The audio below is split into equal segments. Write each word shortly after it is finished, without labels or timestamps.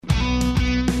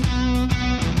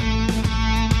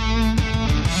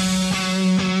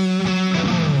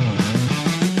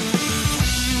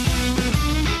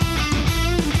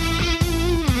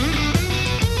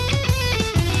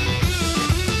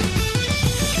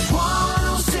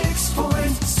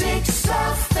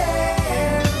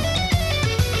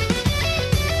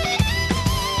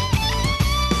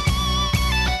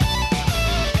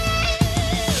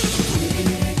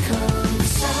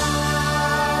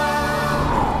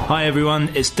Hi everyone,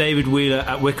 it's David Wheeler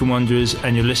at Wycombe Wanderers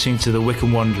and you're listening to the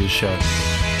Wycombe Wanderers Show.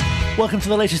 Welcome to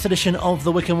the latest edition of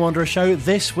the Wycombe Wanderers Show.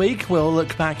 This week we'll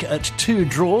look back at two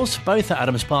draws, both at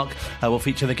Adams Park. We'll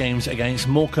feature the games against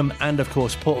Morecambe and of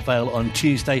course Port Vale on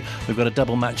Tuesday. We've got a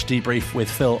double match debrief with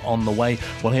Phil on the way.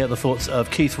 We'll hear the thoughts of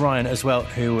Keith Ryan as well,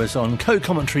 who was on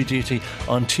co-commentary duty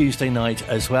on Tuesday night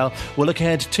as well. We'll look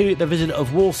ahead to the visit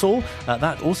of Walsall,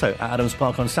 that also at Adams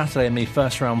Park on Saturday in the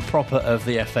first round proper of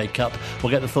the FA Cup.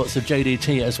 We'll get the thoughts of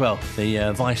JDT as well,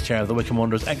 the vice chair of the Wycombe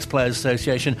Wanderers Ex-Players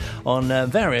Association, on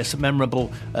various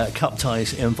memorable cup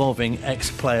ties involving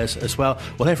ex-players as well.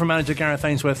 We'll hear from manager Gareth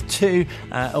Ainsworth too,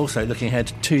 also looking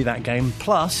ahead to that game.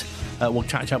 Plus, we'll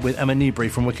catch up with Emma Newbury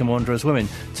from Wycombe Wanderers Women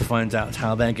to find out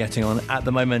how they're getting on at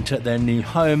the moment at their new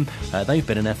home. They've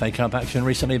been in FA Cup action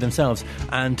recently themselves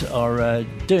and are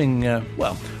doing,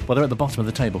 well, they're at the bottom of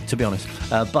the table, to be honest.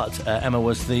 But Emma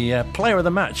was the player of the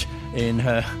match in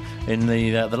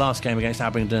the last game against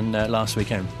Abingdon last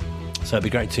weekend. So it'd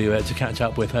be great to catch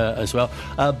up with her as well.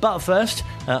 But first,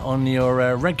 on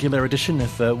your regular edition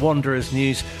of Wanderers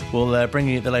News, we'll bring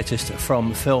you the latest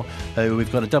from Phil.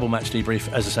 We've got a double match debrief,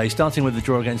 as I say, starting with the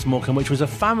draw against Morecambe, which was a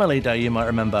family day, you might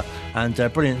remember, and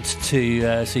brilliant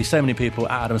to see so many people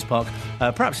at Adams Park,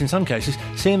 perhaps in some cases,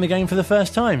 seeing the game for the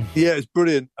first time. Yeah, it's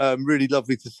brilliant. Really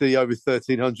lovely to see over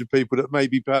 1,300 people that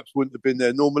maybe perhaps wouldn't have been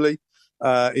there normally,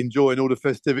 enjoying all the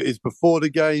festivities before the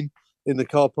game. In the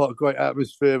car park, great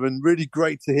atmosphere, and really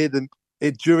great to hear them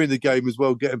during the game as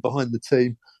well, getting behind the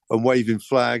team and waving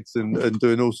flags and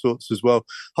doing all sorts as well.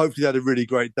 Hopefully they had a really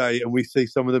great day and we see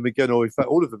some of them again, or in fact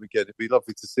all of them again. It'd be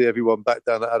lovely to see everyone back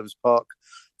down at Adams Park.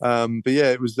 But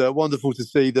yeah, it was wonderful to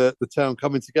see the town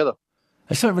coming together.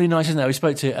 It's something really nice, isn't it? We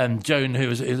spoke to Joan, who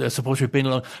was a supporter who'd been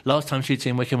along. Last time she'd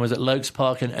seen Wycombe was at Lokes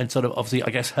Park and sort of obviously, I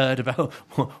guess, heard about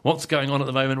what's going on at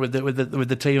the moment with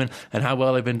the team and how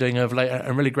well they've been doing over late,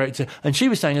 and really great to... And she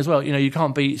was saying as well, you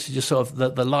can't beat just sort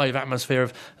of the live atmosphere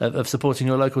of supporting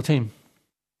your local team.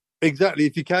 Exactly.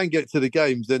 If you can get to the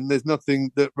games, then there's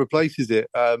nothing that replaces it.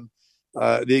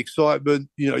 The excitement,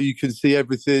 you can see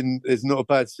everything. There's not a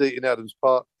bad seat in Adams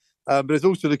Park. But there's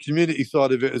also the community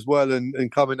side of it as well,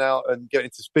 and coming out and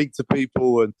getting to speak to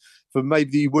people, and for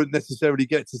maybe you wouldn't necessarily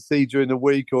get to see during the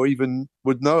week or even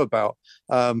would know about.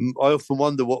 I often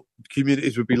wonder what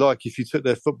communities would be like if you took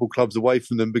their football clubs away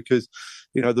from them, because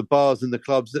the bars and the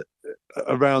clubs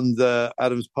around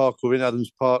Adams Park or in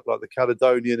Adams Park, like the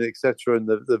Caledonian, etc., and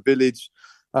the village.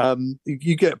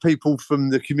 You get people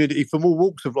from the community, from all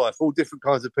walks of life, all different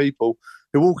kinds of people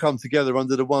who all come together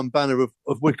under the one banner of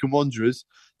Wycombe Wanderers,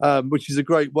 which is a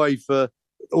great way for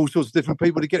all sorts of different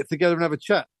people to get together and have a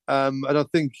chat. And I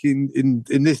think in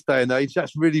this day and age,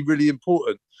 that's really, really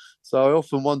important. So I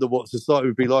often wonder what society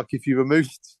would be like if you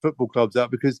removed football clubs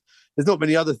out, because there's not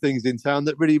many other things in town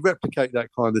that really replicate that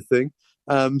kind of thing.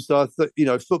 So I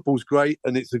think, football's great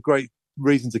and it's a great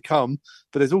reason to come,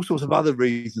 but there's all sorts of other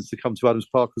reasons to come to Adams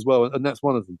Park as well, and that's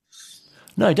one of them.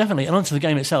 No, definitely. And onto the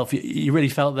game itself, you really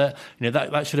felt that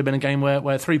that should have been a game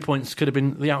where 3 points could have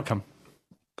been the outcome.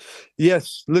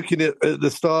 Yes, looking at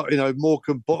the start,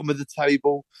 Morecambe bottom of the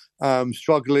table,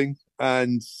 struggling,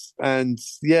 and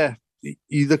yeah,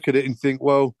 you look at it and think,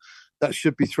 well, that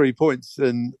should be 3 points.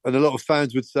 And a lot of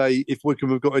fans would say if Wycombe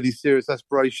have got any serious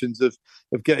aspirations of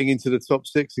getting into the top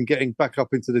six and getting back up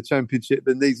into the Championship,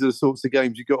 then these are the sorts of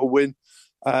games you've got to win.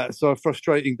 So a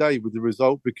frustrating day with the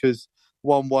result, because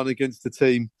 1-1 against the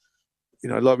team,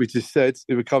 like we just said,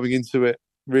 they were coming into it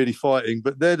really fighting.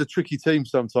 But they're the tricky team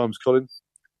sometimes, Colin.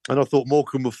 And I thought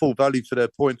Morecambe were full value for their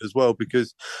point as well,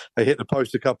 because they hit the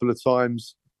post a couple of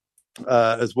times.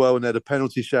 As well, and they had a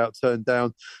penalty shout turned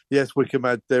down. Yes, Wycombe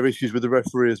had their issues with the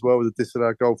referee as well, with a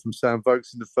disallowed goal from Sam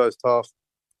Vokes in the first half,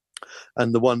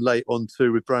 and the one late on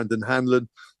too with Brandon Hanlon.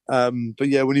 But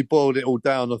yeah, when he boiled it all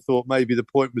down, I thought maybe the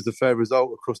point was a fair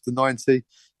result across the 90,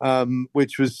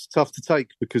 which was tough to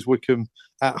take, because Wycombe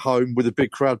at home with a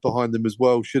big crowd behind them as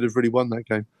well should have really won that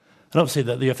game. And obviously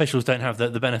the officials don't have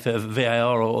the benefit of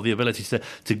VAR or the ability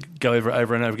to go over it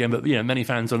over and over again. But many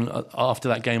fans after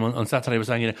that game on Saturday were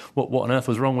saying, what on earth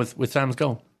was wrong with Sam's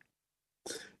goal?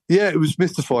 Yeah, it was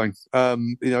mystifying.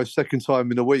 Second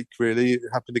time in a week, really. It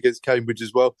happened against Cambridge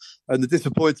as well. And the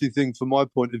disappointing thing from my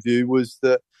point of view was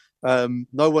that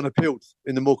no one appealed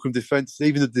in the Morecambe defence.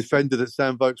 Even the defender that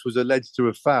Sam Vokes was alleged to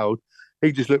have fouled,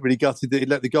 he just looked really gutted that he'd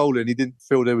let the goal in. He didn't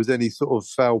feel there was any sort of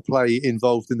foul play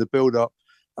involved in the build-up.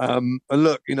 And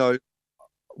look,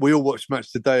 we all watch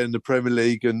Match Today in the Premier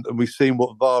League, and we've seen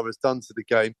what VAR has done to the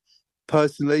game.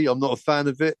 Personally, I'm not a fan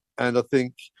of it, and I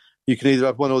think you can either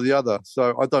have one or the other.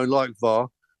 So I don't like VAR.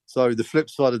 So the flip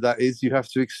side of that is you have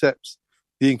to accept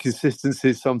the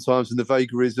inconsistencies sometimes and the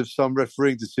vagaries of some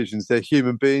refereeing decisions. They're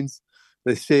human beings.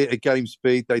 They see it at game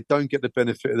speed. They don't get the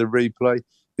benefit of the replay.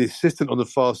 The assistant on the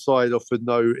far side offered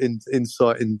no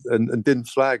insight and didn't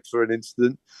flag for an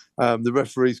incident. The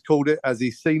referees called it as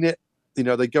he's seen it.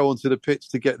 They go onto the pitch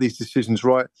to get these decisions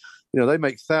right. They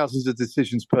make thousands of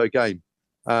decisions per game.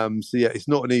 It's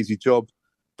not an easy job,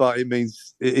 but it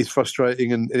means it is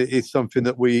frustrating, and it is something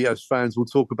that we as fans will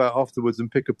talk about afterwards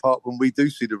and pick apart when we do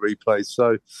see the replays.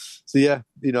 So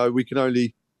we can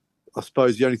only, I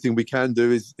suppose the only thing we can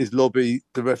do is lobby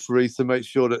the referees to make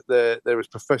sure that they're as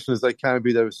professional as they can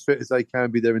be, they're as fit as they can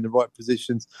be, they're in the right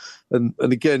positions. And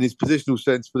again, his positional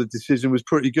sense for the decision was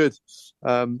pretty good.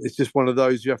 It's just one of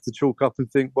those you have to chalk up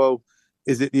and think, well,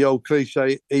 is it the old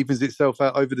cliche, evens itself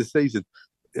out over the season?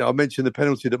 I mentioned the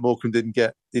penalty that Morecambe didn't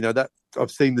get. That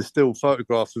I've seen the still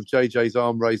photograph of JJ's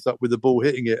arm raised up with the ball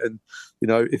hitting it, and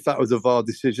if that was a VAR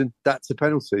decision, that's a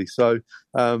penalty. So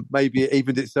maybe it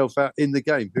evened itself out in the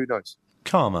game. Who knows?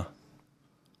 Karma.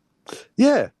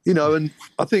 Yeah, and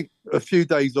I think a few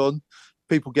days on,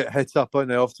 people get het up, don't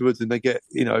they, afterwards, and they get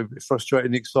frustrated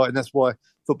and excited. That's why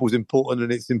football's important,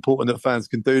 and it's important that fans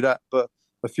can do that. But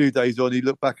a few days on, you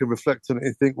look back and reflect on it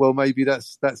and think, well, maybe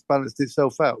that's balanced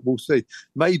itself out. We'll see.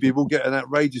 Maybe we'll get an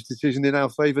outrageous decision in our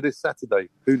favour this Saturday.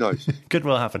 Who knows? Could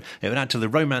well happen. It would add to the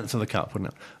romance of the Cup,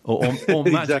 wouldn't it? Or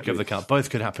magic Exactly. of the Cup. Both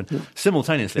could happen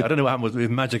simultaneously. I don't know what happens if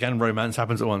magic and romance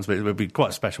happens at once, but it would be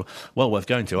quite special. Well worth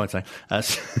going to, I'd say.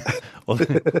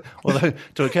 Although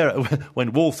to occur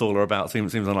when Walsall are about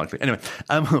seems unlikely. Anyway,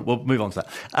 we'll move on to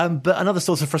that. But another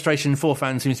source of frustration for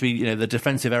fans seems to be the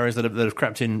defensive errors that have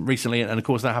crept in recently, and of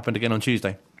course that happened again on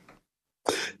Tuesday.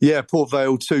 Yeah, Port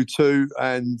Vale 2-2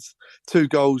 and 2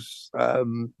 goals,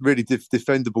 really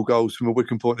defendable goals from a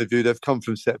Wycombe point of view. They've come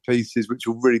from set pieces, which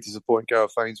will really disappoint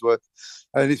Gareth Ainsworth.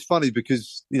 And it's funny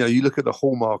because you look at the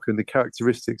hallmark and the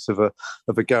characteristics of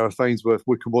a Gareth Ainsworth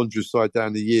Wycombe Wanderers side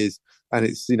down the years, and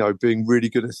it's being really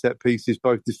good at set pieces,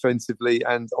 both defensively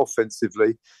and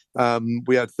offensively.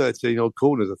 We had 13 odd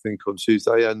corners, I think, on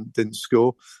Tuesday and didn't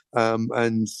score.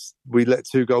 And we let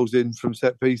 2 goals in from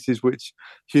set pieces, which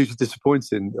hugely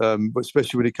disappointing, but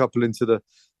especially when you couple into the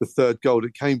third goal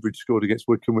that Cambridge scored against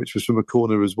Wycombe, which was from a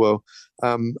corner as well.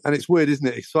 And it's weird, isn't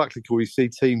it? It's cyclical. You see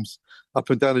teams up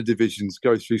and down the divisions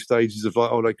go through stages of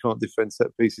like, oh, they can't defend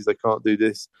set pieces, they can't do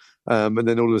this. And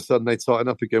then all of a sudden they tighten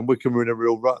up again. Wycombe are in a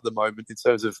real rut at the moment in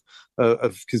terms of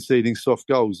conceding soft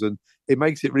goals, and it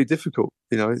makes it really difficult.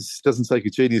 It doesn't take a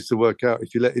genius to work out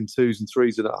if you let in 2s and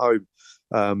 3s and at home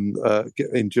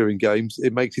during games,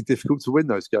 it makes it difficult to win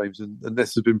those games, and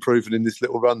this has been proven in this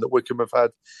little run that Wycombe have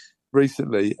had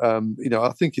recently.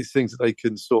 I think it's things that they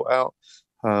can sort out.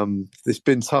 It's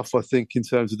been tough, I think, in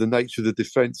terms of the nature of the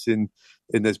defence. In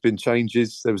there's been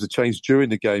changes. There was a change during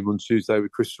the game on Tuesday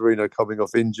with Chris Serino coming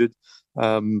off injured,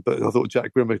 but I thought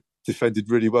Jack Grimmer defended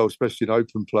really well, especially in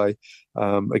open play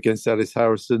against Ellis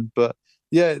Harrison. But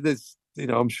yeah, there's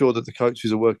I'm sure that the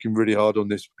coaches are working really hard on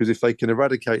this, because if they can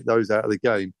eradicate those out of the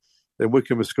game, then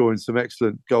Wycombe are scoring some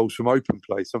excellent goals from open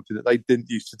play, something that they didn't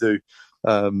used to do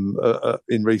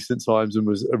in recent times and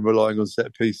relying on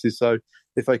set pieces. So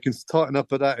if they can tighten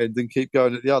up at that end and keep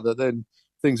going at the other, then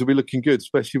things will be looking good,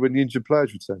 especially when the injured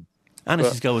players return.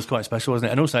 Annis's goal was quite special, wasn't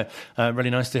it? And also really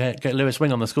nice to get Lewis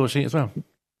Wing on the score sheet as well.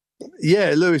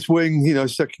 Yeah, Lewis Wing,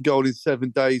 second goal in 7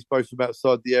 days, both from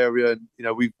outside the area. And,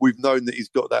 we've known that he's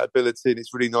got that ability, and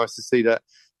it's really nice to see that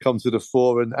come to the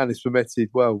fore. And Anis Mehmeti,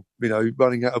 well,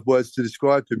 running out of words to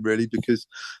describe him, really, because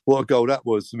what a goal that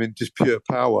was. I mean, just pure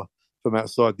power from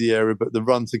outside the area, but the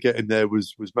run to get in there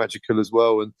was magical as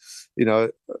well. And,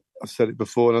 I've said it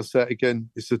before and I'll say it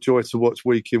again, it's a joy to watch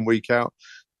week in, week out.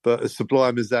 But as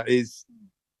sublime as that is,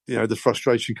 the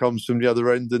frustration comes from the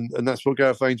other end, and that's what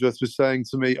Gareth Ainsworth was saying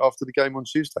to me after the game on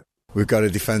Tuesday. We've got to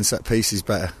defend set pieces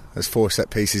better. There's 4 set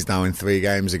pieces now in 3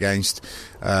 games against,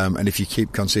 and if you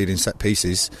keep conceding set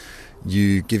pieces,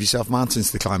 you give yourself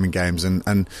mountains to climb in games.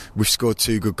 And we've scored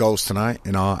 2 good goals tonight.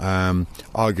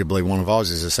 Arguably one of ours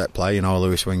is a set play.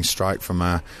 Lewis Wing's strike from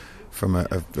a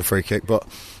free kick, but.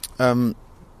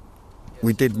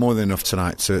 We did more than enough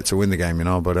tonight to win the game,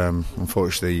 but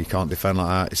unfortunately you can't defend like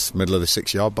that. It's middle of the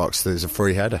 6-yard box. There's a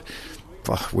free header.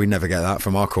 But we never get that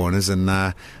from our corners, and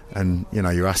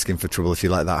you're asking for trouble if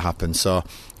you let that happen. So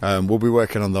we'll be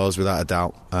working on those without a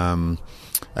doubt.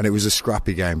 And it was a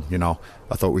scrappy game,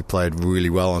 I thought we played really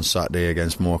well on Saturday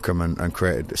against Morecambe and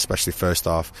created, especially first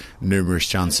half, numerous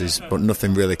chances, but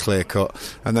nothing really clear cut.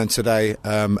 And then today,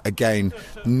 again,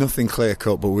 nothing clear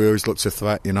cut, but we always looked a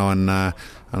threat, and I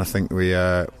think we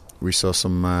saw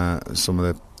some of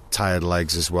the tired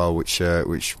legs as well, which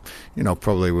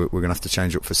probably we're going to have to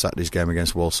change up for Saturday's game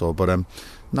against Walsall. But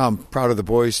no, I'm proud of the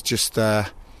boys. Just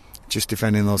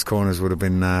defending those corners would have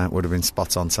been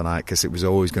spot on tonight, because it was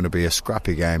always going to be a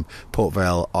scrappy game. Port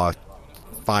Vale are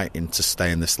fighting to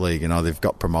stay in this league. They've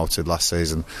got promoted last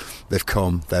season. They've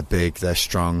come, they're big, they're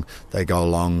strong, they go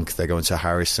long, they go into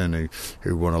Harrison,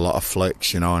 who won a lot of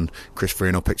flicks, and Chris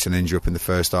Farino picked an injury up in the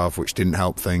first half, which didn't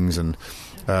help things. And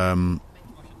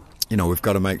we've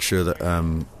got to make sure that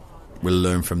we'll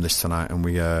learn from this tonight, and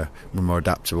we're more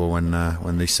adaptable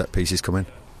when these set pieces come in.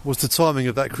 Was the timing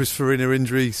of that Chris Farina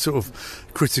injury sort of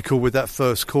critical with that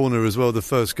first corner as well, the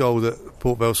first goal that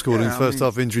Port Vale scored in first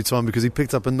half injury time, because he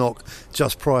picked up a knock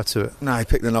just prior to it? No, he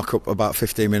picked the knock up about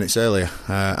 15 minutes earlier,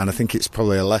 and I think it's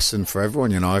probably a lesson for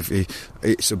everyone.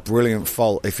 It's a brilliant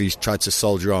fault if he's tried to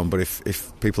soldier on, but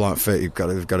if people aren't fit, you've got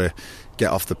to get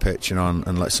off the pitch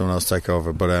and let someone else take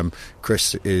over. But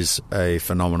Chris is a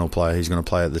phenomenal player. He's going to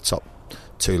play at the top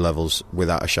 2 levels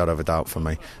without a shadow of a doubt for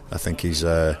me. I think he's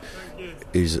an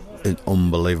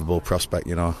unbelievable prospect,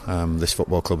 this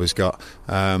football club has got.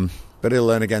 But he'll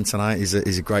learn again tonight. He's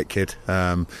a great kid.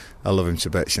 I love him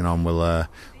to bits, and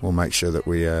we'll make sure that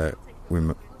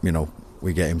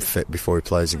we get him fit before he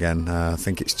plays again. I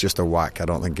think it's just a whack. I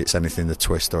don't think it's anything, the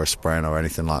twist or a sprain or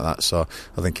anything like that. So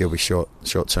I think he'll be short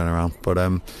turnaround. But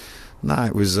no,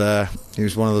 it was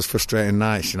one of those frustrating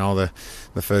nights. The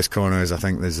first corner is, I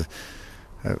think there's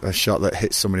a shot that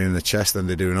hits somebody in the chest, and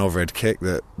they do an overhead kick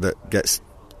that gets.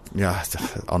 Yeah,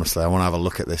 honestly, I want to have a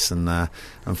look at this and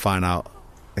find out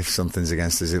if something's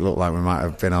against us. It looked like we might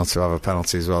have been able to have a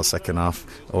penalty as well second half,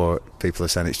 or people are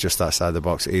saying it's just outside the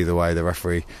box. Either way, the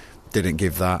referee didn't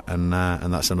give that, and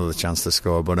that's another chance to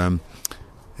score. But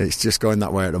it's just going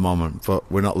that way at the moment. But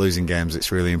we're not losing games.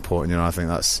 It's really important. I think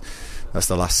that's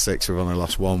the last 6. We've only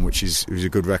lost 1, which is a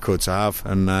good record to have.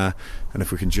 And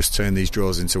if we can just turn these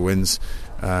draws into wins,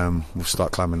 we'll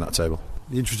start climbing that table.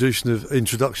 The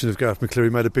introduction of Gareth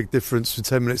McCleary made a big difference with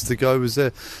 10 minutes to go. Was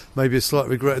there maybe a slight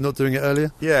regret of not doing it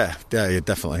earlier? Yeah,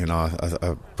 definitely.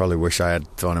 I probably wish I had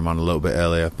thrown him on a little bit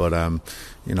earlier, but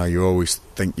you always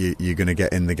think you're going to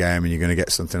get in the game and you're going to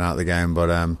get something out of the game. But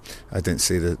I didn't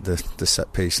see the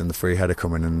set piece and the free header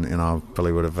coming, and I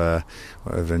probably would have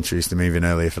introduced him even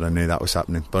earlier if I knew that was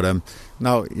happening. But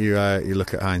no, you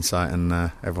look at hindsight, and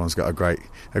everyone's got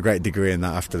a great degree in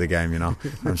that after the game.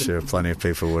 I'm sure plenty of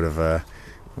people would have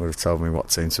told me what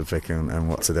team to pick and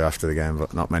what to do after the game,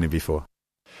 but not many before.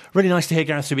 Really nice to hear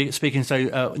Gareth speaking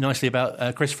so nicely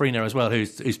about Chris Farina as well,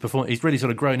 who's performed. He's really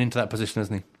sort of grown into that position,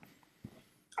 hasn't he?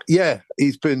 Yeah,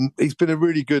 he's been a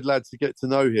really good lad to get to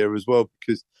know here as well,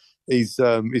 because he's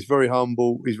very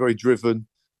humble, he's very driven,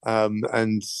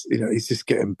 and he's just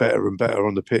getting better and better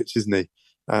on the pitch, isn't he?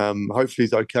 Hopefully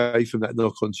he's okay from that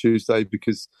knock on Tuesday,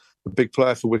 because a big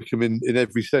player for Wycombe in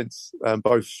every sense,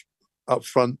 both up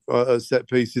front set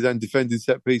pieces and defending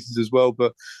set pieces as well.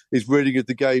 But he's really good at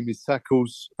the game, his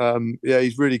tackles.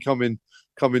 He's really coming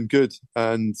good,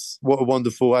 and what a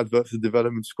wonderful advert for the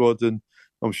development squad. And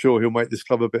I'm sure he'll make this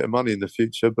club a bit of money in the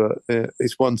future, but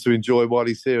it's one to enjoy while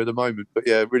he's here at the moment. But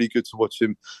yeah, really good to watch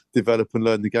him develop and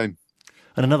learn the game.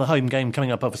 And another home game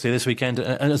coming up, obviously, this weekend.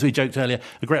 And as we joked earlier,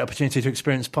 a great opportunity to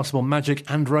experience possible magic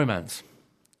and romance.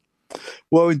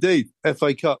 Well, indeed,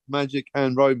 FA Cup magic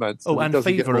and romance. Oh, and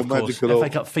fever, of course. FA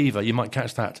Cup fever, you might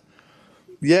catch that.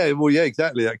 Yeah, well, yeah,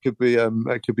 exactly. That could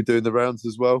be doing the rounds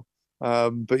as well.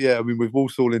 But yeah, I mean, with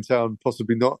Walsall in town,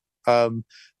 possibly not.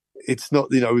 It's not,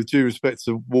 with due respect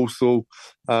to Walsall,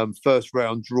 first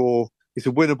round draw. It's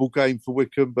a winnable game for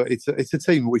Wycombe, but it's a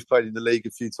team we've played in the league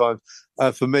a few times.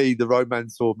 For me, the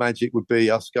romance or magic would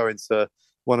be us going to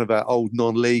one of our old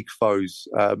non-league foes,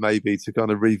 maybe to kind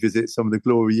of revisit some of the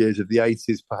glory years of the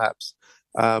 80s, perhaps.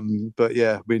 But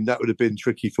yeah, I mean, that would have been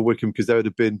tricky for Wycombe, because there would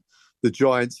have been the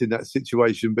Giants in that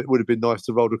situation, but it would have been nice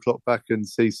to roll the clock back and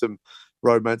see some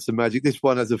romance and magic. This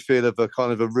one has a feel of a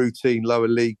kind of a routine lower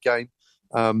league game.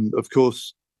 Of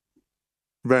course,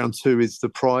 round 2 is the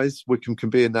prize. Wycombe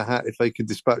can be in the hat if they can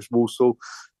dispatch Walsall.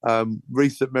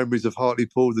 Recent memories of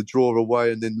Hartlepool, the draw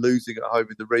away and then losing at home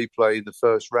in the replay in the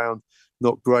first round,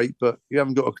 not great, but you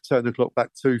haven't got to turn the clock back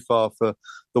too far for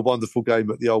the wonderful game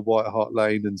at the old White Hart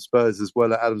Lane, and Spurs as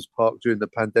well at Adams Park during the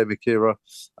pandemic era,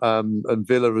 and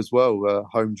Villa as well,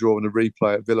 home draw and a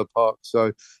replay at Villa Park.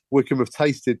 So Wycombe have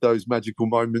tasted those magical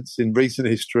moments in recent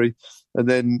history, and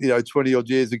then 20 odd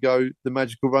years ago the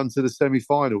magical run to the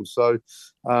semi-finals. So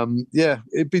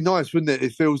it'd be nice, wouldn't it?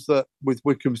 It feels that with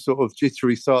Wycombe's sort of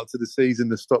jittery start to the season,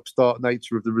 the stop-start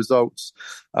nature of the results,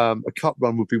 a cup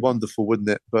run would be wonderful, wouldn't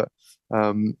it? But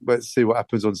let's see what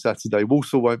happens on Saturday.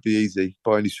 Walsall won't be easy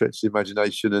by any stretch of the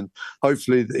imagination. And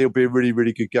hopefully it'll be a really,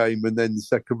 really good game. And then the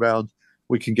second round,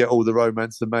 we can get all the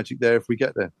romance and magic there if we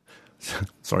get there.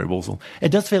 Sorry, Walsall. It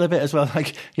does feel a bit as well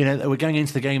like, we're going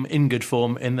into the game in good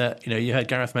form in that, you heard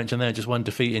Gareth mention there just one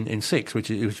defeat in 6, which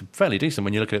is fairly decent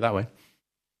when you look at it that way.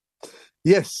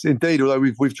 Yes, indeed.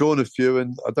 Although we've drawn a few,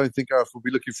 and I don't think Gareth will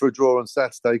be looking for a draw on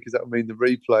Saturday because that would mean the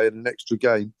replay and an extra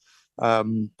game.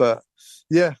 But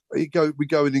yeah, we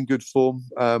go in good form.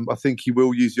 I think he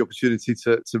will use the opportunity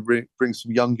to bring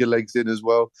some younger legs in as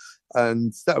well,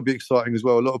 and that would be exciting as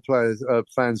well. A lot of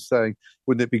fans saying,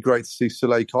 wouldn't it be great to see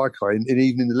Soleil Kaikai and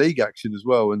even in the league action as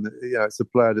well? And it's a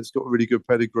player that's got a really good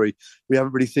pedigree. We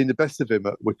haven't really seen the best of him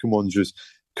at Wycombe Wanderers.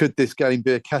 Could this game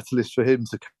be a catalyst for him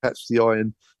to catch the eye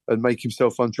and make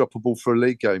himself undroppable for a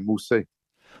league game? We'll see.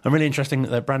 And really interesting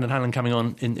that Brandon Hanlon coming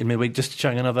on in midweek, just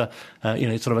showing another,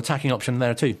 sort of attacking option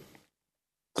there too.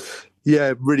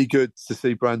 Yeah, really good to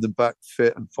see Brandon back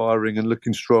fit and firing and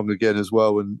looking strong again as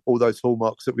well. And all those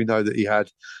hallmarks that we know that he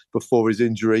had before his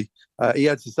injury. He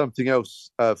adds something else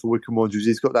for Wycombe Wanderers.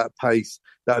 He's got that pace,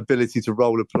 that ability to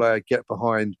roll a player, get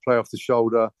behind, play off the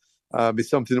shoulder. It's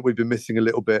something that we've been missing a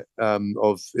little bit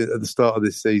of at the start of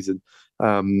this season.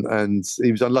 And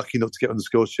he was unlucky not to get on the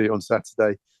score sheet on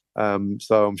Saturday.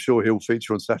 So I'm sure he'll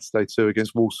feature on Saturday too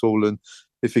against Walsall. And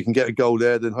if he can get a goal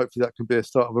there, then hopefully that can be a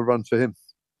start of a run for him.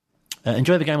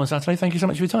 Enjoy the game on Saturday. Thank you so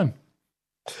much for your time.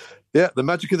 Yeah, the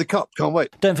magic of the cup. Can't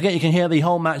wait. Don't forget you can hear the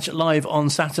whole match live on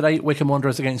Saturday. Wycombe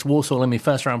Wanderers against Walsall in the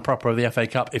first round proper of the FA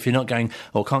Cup. If you're not going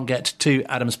or can't get to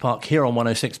Adams Park here on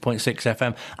 106.6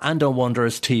 FM and on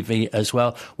Wanderers TV as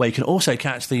well, where you can also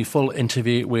catch the full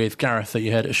interview with Gareth that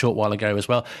you heard a short while ago as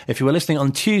well. If you were listening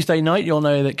on Tuesday night, you'll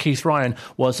know that Keith Ryan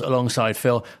was alongside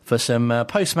Phil for some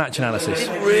post-match analysis.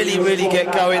 Didn't really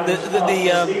get going.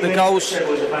 The goals,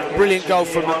 brilliant goal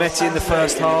from Mehmeti in the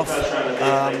first half,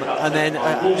 and then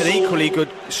an equally good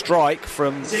strike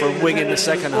from Wing in the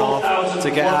second half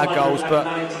to get our goals, but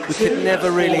we could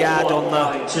never really add on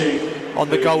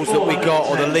the goals that we got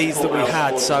or the leads that we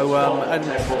had. So and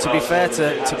to be fair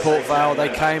to Port Vale, they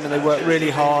came and they worked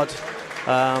really hard.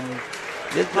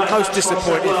 The most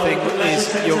disappointing thing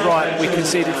is, you're right, we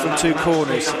conceded from 2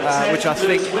 corners, which I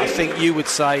think you would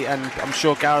say, and I'm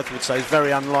sure Gareth would say, is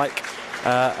very unlike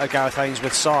a Gareth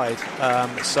Ainsworth side.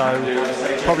 So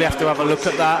probably have to have a look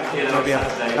at that, maybe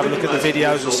have a look at the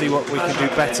videos and see what we can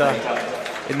do better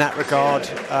in that regard.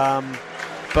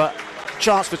 But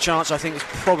chance for chance, I think, is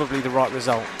probably the right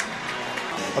result.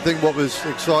 I think what was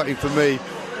exciting for me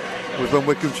was when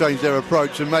Wycombe changed their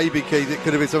approach, and maybe, Keith, it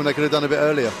could have been something they could have done a bit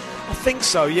earlier. I think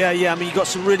so, yeah. I mean, you've got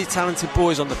some really talented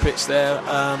boys on the pitch there,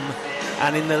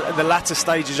 and in the latter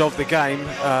stages of the game,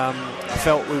 I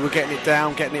felt we were getting it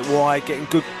down, getting it wide, getting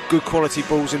good quality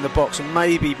balls in the box, and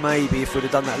maybe if we'd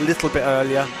have done that a little bit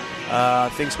earlier,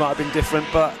 things might have been different.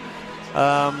 But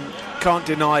can't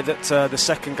deny that the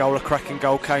second goal, a cracking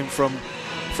goal, came from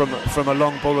a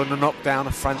long ball and a knockdown,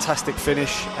 a fantastic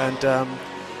finish, and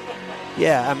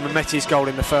Mehmeti's goal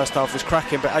in the first half was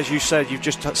cracking. But as you said, you've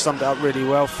just summed it up really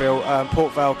well, Phil.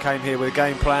 Port Vale came here with a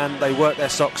game plan. They worked their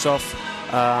socks off.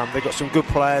 They've got some good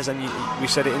players, and we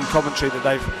said it in commentary that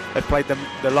they've played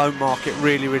the loan market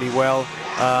really well,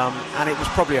 and it was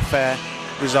probably a fair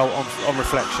result on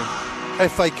reflection.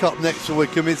 FA Cup next for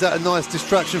Wycombe, is that a nice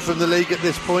distraction from the league at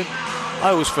this point? I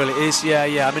always feel it is,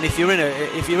 yeah. I mean, if you're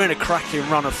in a cracking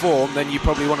run of form, then you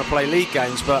probably want to play league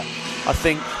games. But I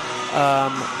think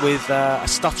with a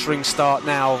stuttering start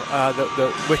now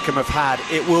that Wycombe have had,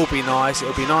 it will be nice.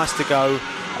 It'll be nice to go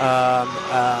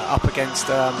up against,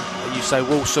 you say,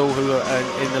 Walsall, who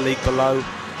are in the league below.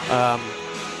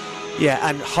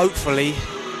 And hopefully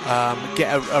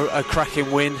get a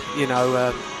cracking win.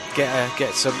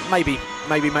 Get some, maybe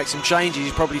make some changes.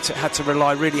 He's probably had to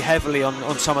rely really heavily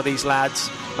on some of these lads.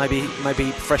 Maybe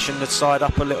freshen the side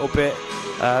up a little bit.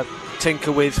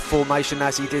 Tinker with formation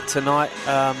as he did tonight.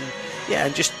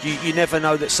 And just you never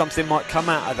know that something might come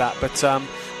out of that. But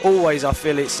always I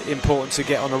feel it's important to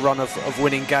get on a run of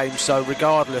winning games. So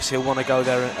regardless, he'll want to go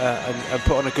there and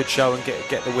put on a good show and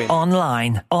get the win.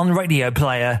 Online, on Radio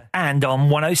Player and on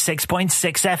 106.6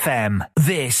 FM.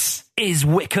 This is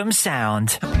Wycombe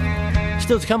Sound.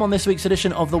 Still to come on this week's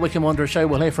edition of the Wycombe Wanderers show,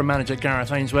 we'll hear from manager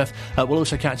Gareth Ainsworth. We'll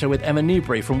also catch up with Emma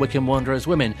Newbury from Wycombe Wanderers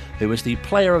Women, who was the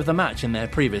player of the match in their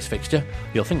previous fixture.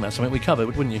 You'll think that's something we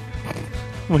covered, wouldn't you?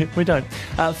 we don't.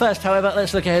 First, however,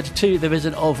 let's look ahead to the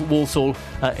visit of Walsall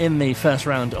in the first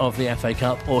round of the FA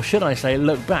Cup, or should I say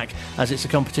look back, as it's a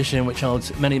competition which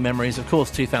holds many memories. Of course,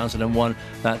 2001,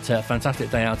 that fantastic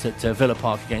day out at Villa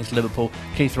Park against Liverpool,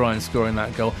 Keith Ryan scoring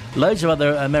that goal. Loads of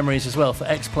other memories as well for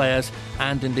ex-players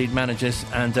and indeed managers,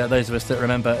 and those of us that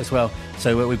remember as well.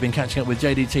 So we've been catching up with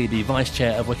JDT, the Vice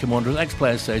Chair of Wycombe Wanderers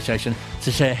Ex-Players Association,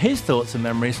 to share his thoughts and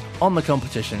memories on the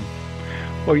competition.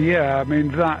 Well, yeah, I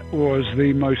mean, that was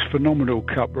the most phenomenal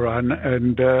cup run,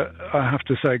 and I have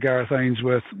to say Gareth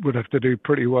Ainsworth would have to do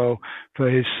pretty well for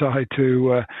his side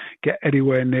to get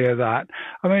anywhere near that.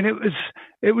 I mean,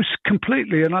 it was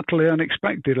completely and utterly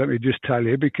unexpected, let me just tell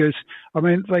you, because, I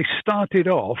mean, they started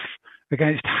off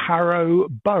against Harrow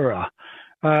Borough.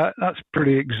 That's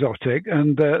pretty exotic,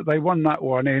 and they won that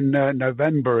one in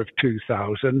November of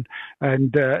 2000,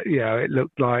 and it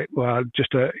looked like, well,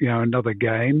 just another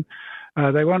game.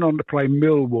 They went on to play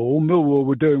Millwall. Millwall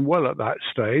were doing well at that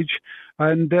stage,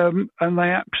 and they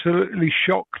absolutely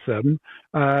shocked them,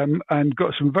 and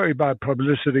got some very bad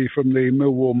publicity from the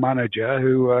Millwall manager,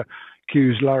 who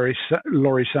accused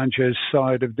Laurie Sanchez's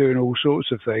side of doing all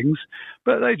sorts of things.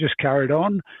 But they just carried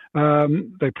on.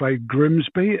 They played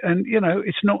Grimsby, and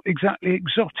it's not exactly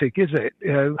exotic, is it?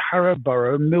 Harrow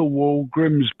Borough, Millwall,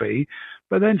 Grimsby,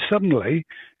 but then suddenly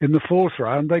in the fourth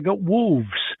round they got Wolves,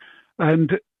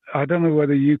 and I don't know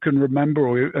whether you can remember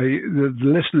or the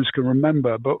listeners can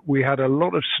remember, but we had a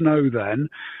lot of snow then,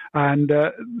 and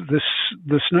the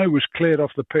snow was cleared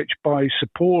off the pitch by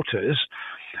supporters,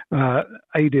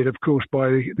 aided, of course,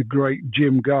 by the great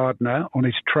Jim Gardner on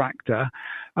his tractor.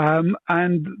 And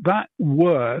that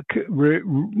work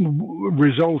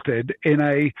resulted in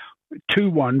a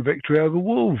 2-1 victory over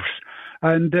Wolves.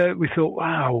 And we thought,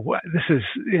 wow, this is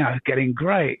getting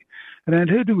great. And then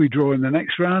who do we draw in the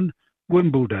next round?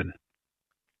 Wimbledon.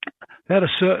 They had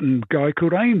a certain guy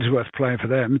called Ainsworth playing for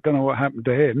them. Don't know what happened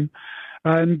to him.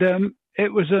 And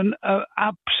it was an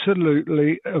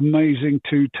absolutely amazing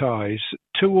 2 ties.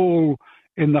 2-2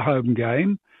 in the home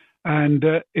game. And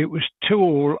it was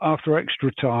 2-2 after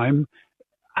extra time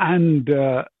and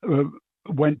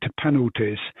went to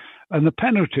penalties. And the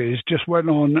penalties just went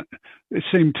on, it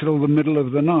seemed, till the middle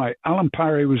of the night. Alan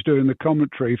Parry was doing the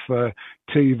commentary for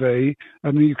TV,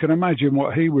 and you can imagine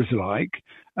what he was like.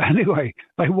 Anyway,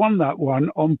 they won that one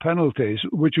on penalties,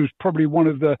 which was probably one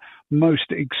of the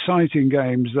most exciting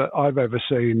games that I've ever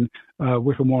seen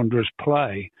Wycombe Wanderers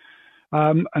play.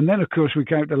 And then, of course, we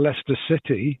came to Leicester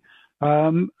City,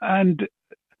 and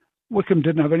Wycombe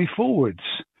didn't have any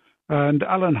forwards. And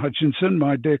Alan Hutchinson,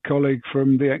 my dear colleague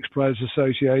from the Ex-Players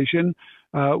Association,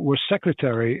 was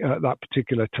secretary at that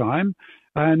particular time.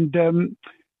 And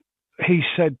he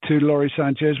said to Laurie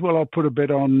Sanchez, well, I'll put a bit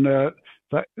on,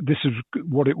 that this is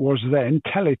what it was then,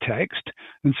 teletext,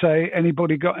 and say,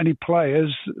 anybody got any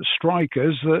players,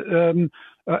 strikers, that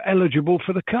are eligible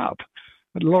for the Cup?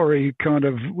 And Laurie kind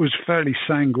of was fairly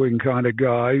sanguine kind of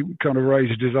guy, kind of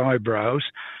raised his eyebrows.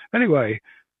 Anyway,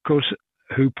 of course,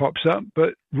 who pops up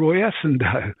but Roy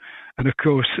Essendoe? And of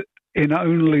course, in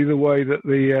only the way that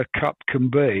the Cup can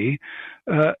be,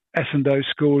 Essendoe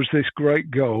scores this great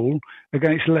goal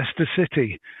against Leicester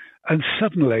City. And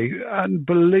suddenly,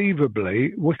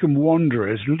 unbelievably, Wycombe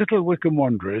Wanderers, little Wycombe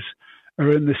Wanderers,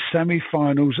 are in the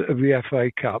semi-finals of the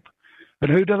FA Cup.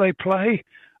 And who do they play?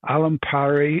 Alan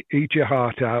Parry, eat your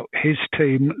heart out, his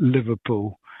team,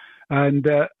 Liverpool. And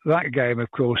that game, of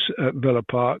course, at Villa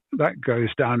Park, that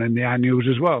goes down in the annals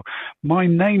as well. My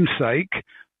namesake,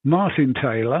 Martin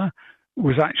Taylor,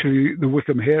 was actually the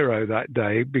Wycombe hero that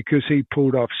day because he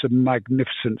pulled off some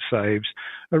magnificent saves.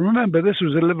 And remember, this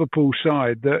was a Liverpool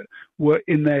side that were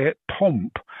in their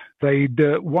pomp. They'd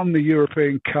won the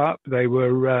European Cup. They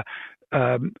were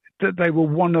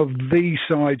one of the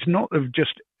sides, not of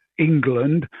just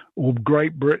England or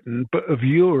Great Britain, but of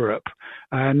Europe.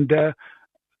 And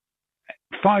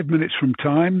 5 minutes from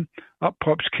time, up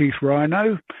pops Keith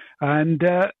Rhino and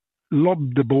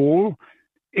lobbed the ball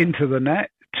into the net,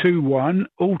 2-1,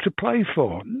 all to play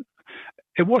for.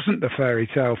 It wasn't the fairy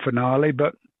tale finale,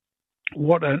 but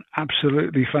what an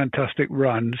absolutely fantastic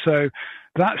run. So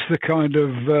that's the kind of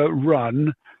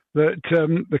run that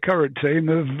the current team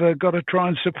have got to try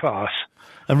and surpass.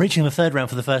 And reaching the third round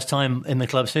for the first time in the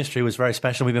club's history was very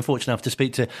special. We've been fortunate enough to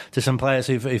speak to some players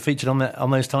who featured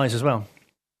on those ties as well.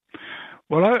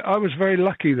 Well, I was very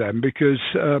lucky then because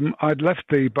I'd left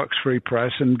the Bucks Free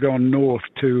Press and gone north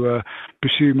to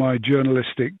pursue my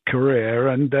journalistic career,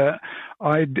 and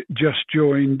I'd just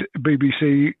joined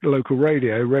BBC local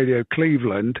Radio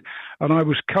Cleveland, and I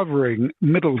was covering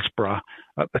Middlesbrough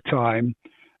at the time.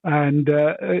 And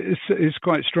it's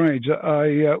quite strange.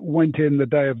 I went in the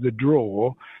day of the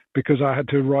draw because I had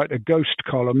to write a ghost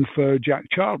column for Jack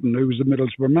Charlton, who was the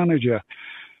Middlesbrough manager.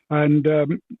 And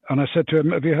I said to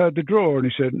him, "Have you heard the draw?" And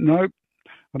he said, "No."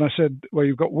 And I said, "Well,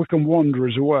 you've got Wycombe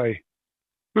Wanderers away."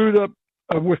 "Who the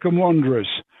Wycombe Wanderers?"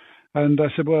 And I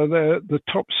said, "Well, they're the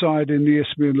top side in the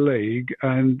Isthmian League."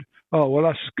 And, "Oh, well,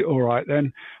 that's all right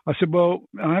then." I said, "Well,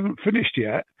 I haven't finished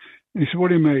yet." And he said, "What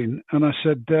do you mean?" And I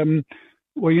said,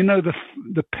 "Well, you know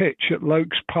the pitch at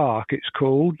Lokes Park, it's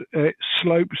called. It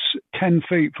slopes 10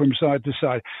 feet from side to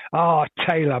side." "Ah,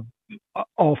 Taylor,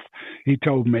 off," he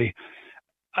told me.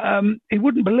 He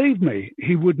wouldn't believe me.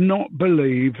 He would not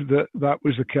believe that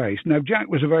was the case. Now, Jack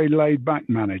was a very laid-back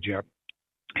manager.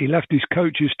 He left his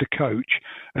coaches to coach,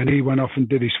 and he went off and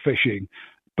did his fishing.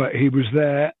 But he was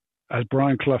there, as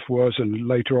Brian Clough was, and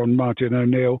later on Martin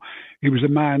O'Neill. He was a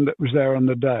man that was there on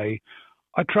the day.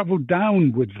 I travelled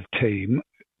down with the team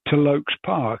to Lokes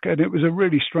Park, and it was a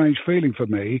really strange feeling for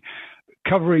me,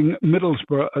 covering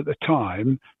Middlesbrough at the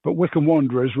time, but Wycombe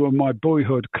Wanderers were my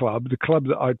boyhood club, the club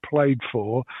that I'd played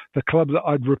for, the club that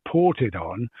I'd reported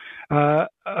on,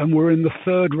 and we're in the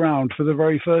third round for the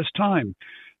very first time.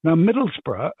 Now,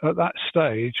 Middlesbrough at that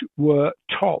stage were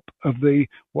top of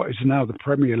what is now the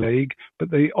Premier League, but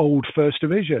the old First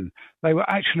Division. They were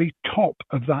actually top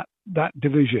of that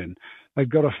division. They've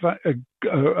got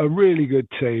a really good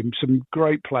team, some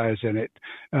great players in it.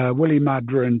 Willie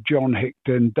Madron, John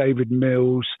Hickton, David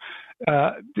Mills.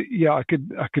 I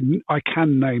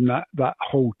can name that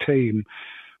whole team.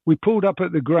 We pulled up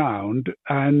at the ground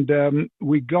and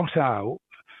we got out,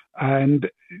 and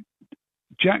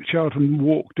Jack Charlton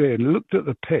walked in, looked at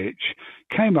the pitch,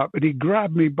 came up, and he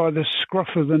grabbed me by the scruff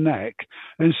of the neck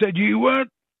and said, "You weren't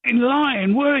in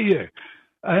line, were you?"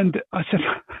 And I said,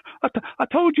 I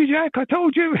told you, Jack, I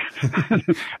told you.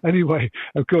 Anyway,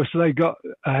 of course, they got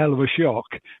a hell of a shock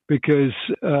because,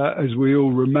 as we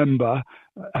all remember,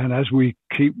 and as we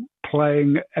keep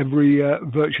playing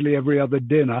virtually every other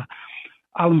dinner,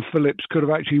 Alan Phillips could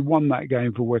have actually won that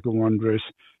game for Wycombe Wanderers.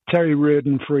 Terry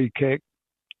Reardon free kick,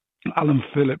 Alan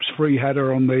Phillips free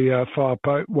header on the far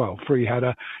post. Well, free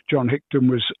header. John Hickton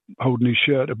was holding his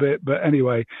shirt a bit, but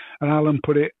anyway, and Alan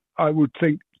put it, I would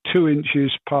think, 2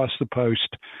 inches past the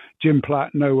post. Jim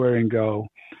Platt nowhere in goal.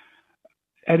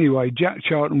 Anyway, Jack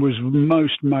Charlton was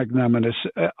most magnanimous.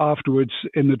 Afterwards,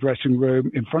 in the dressing room,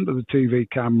 in front of the TV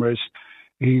cameras,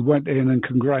 he went in and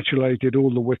congratulated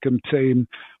all the Wycombe team,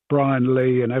 Brian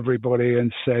Lee and everybody,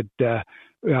 and said,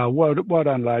 well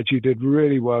done, lads. You did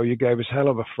really well. You gave us hell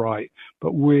of a fright,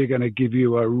 but we're going to give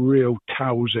you a real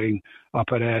tousing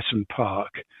up at Ayresome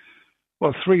Park.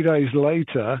 Well, 3 days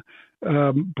later,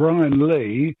 Brian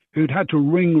Lee, who'd had to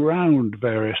ring round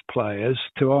various players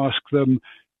to ask them,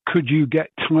 could you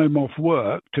get time off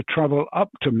work to travel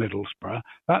up to Middlesbrough?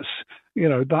 That's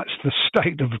the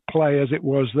state of play as it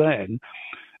was then.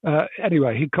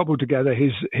 Anyway, he cobbled together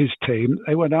his team.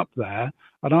 They went up there,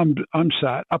 and I'm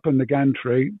sat up in the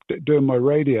gantry doing my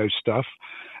radio stuff,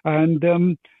 and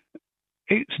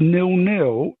it's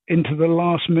 0-0 into the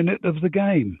last minute of the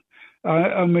game.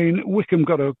 I mean, Wycombe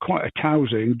got quite a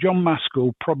tousing. John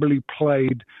Maskell probably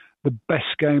played the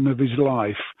best game of his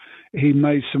life. He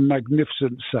made some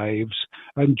magnificent saves.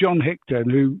 And John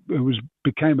Hickton, who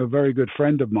became a very good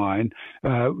friend of mine,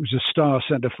 was a star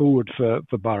centre forward for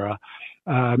Borough,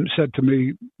 said to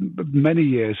me many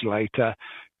years later,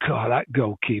 God, that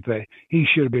goalkeeper, he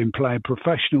should have been playing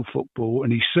professional football,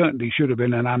 and he certainly should have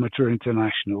been an amateur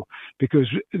international, because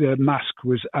the mask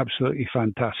was absolutely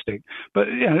fantastic. But,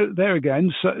 there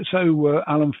again, so were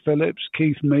Alan Phillips,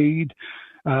 Keith Mead,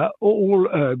 all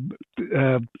of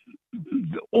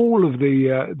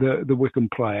the Wycombe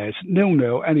players,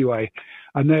 0-0 anyway.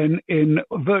 And then in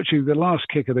virtually the last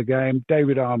kick of the game,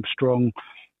 David Armstrong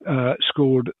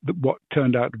scored what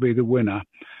turned out to be the winner.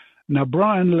 Now,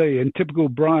 Brian Lee, in typical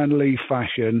Brian Lee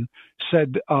fashion,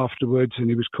 said afterwards, and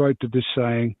he was quoted as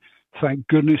saying, "Thank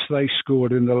goodness they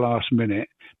scored in the last minute,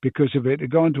 because if it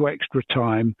had gone to extra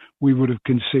time, we would have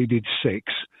conceded 6,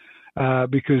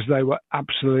 because they were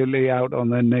absolutely out on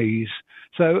their knees."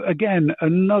 So again,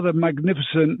 another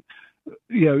magnificent,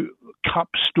 cup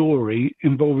story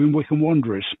involving Wycombe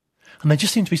Wanderers. And there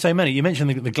just seem to be so many. You mentioned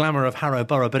the glamour of Harrow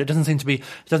Borough, but it doesn't seem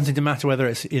to matter whether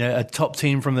it's a top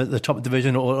team from the top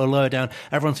division or lower down.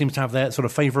 Everyone seems to have their sort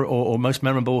of favourite or most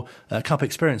memorable cup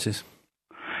experiences.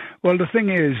 Well, the thing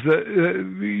is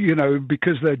that,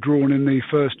 because they're drawn in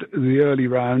the early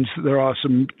rounds, there are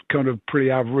some kind of pretty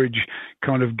average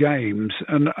kind of games.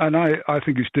 And I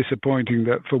think it's disappointing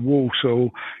that for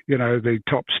Walsall, the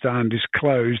top stand is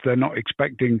closed. They're not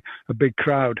expecting a big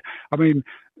crowd. I mean,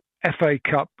 FA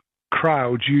Cup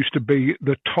crowds used to be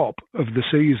the top of the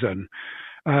season.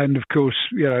 And of course,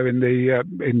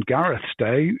 in Gareth's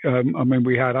day,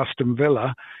 we had Aston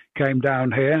Villa came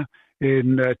down here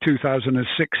in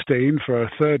 2016 for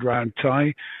a third round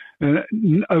tie,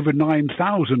 over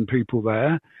 9,000 people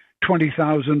there,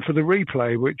 20,000 for the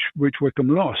replay, which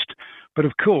Wycombe lost. But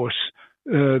of course,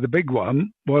 the big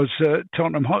one was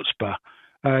Tottenham Hotspur,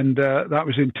 and that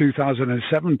was in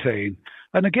 2017.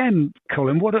 And again,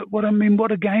 Colin, what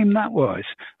a game that was.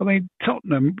 I mean,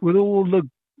 Tottenham with all the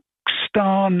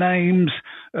star names,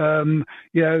 the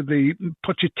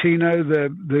Pochettino,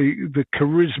 the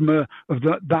charisma of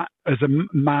that as a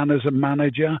man, as a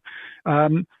manager,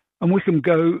 and Wycombe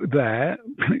go there,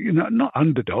 not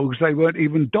underdogs, they weren't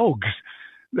even dogs,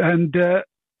 and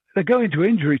they go into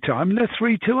injury time and they're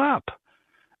 3-2 up,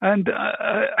 and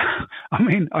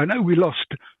I know we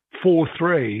lost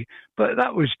 4-3, but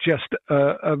that was just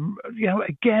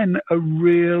again a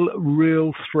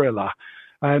real thriller,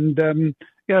 and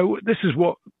this is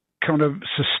what kind of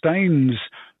sustains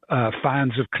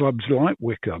fans of clubs like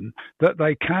Wycombe, that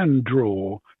they can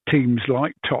draw teams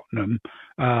like Tottenham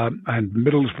and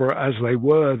Middlesbrough as they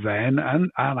were then,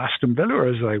 and Aston Villa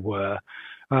as they were.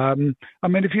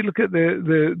 If you look at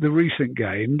the recent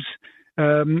games,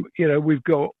 we've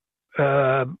got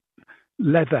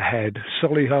Leatherhead,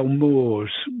 Solihull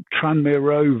Moors, Tranmere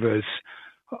Rovers,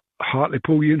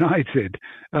 Hartlepool United,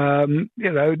 not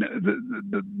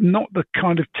the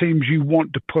kind of teams you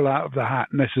want to pull out of the hat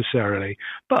necessarily,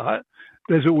 but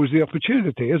there's always the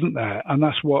opportunity, isn't there? And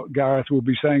that's what Gareth will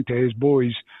be saying to his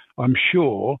boys, I'm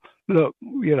sure. Look,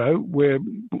 we're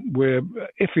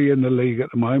iffy in the league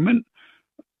at the moment,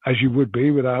 as you would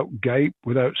be without Gape,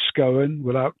 without Scowen,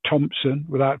 without Thompson,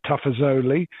 without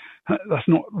Tafazoli. That's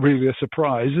not really a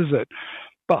surprise, is it?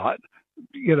 But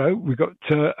we've got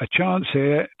a chance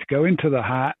here to go into the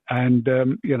hat, and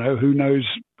who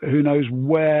knows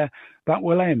where that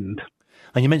will end.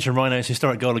 And you mentioned Rhino's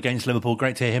historic goal against Liverpool.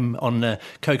 Great to hear him on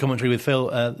co-commentary with Phil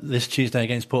this Tuesday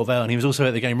against Port Vale, and he was also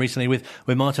at the game recently with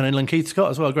Martin O'Neill and Keith Scott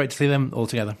as well. Great to see them all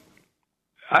together.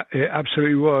 It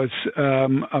absolutely was.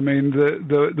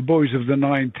 The boys of the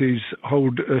 90s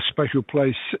hold a special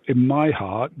place in my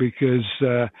heart because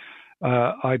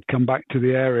I'd come back to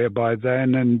the area by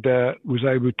then and was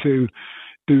able to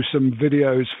do some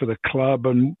videos for the club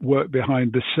and work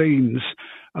behind the scenes.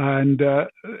 And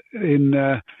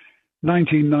in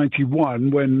 1991,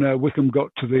 when Wycombe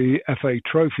got to the FA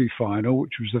Trophy final,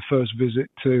 which was the first visit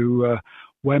to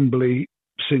Wembley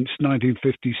since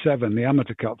 1957, the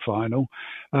Amateur Cup final,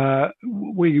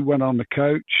 we went on the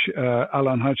coach,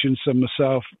 Alan Hutchinson,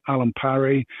 myself, Alan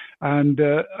Parry, and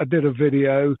I did a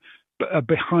video, a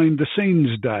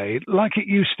behind-the-scenes day, like it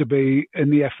used to be in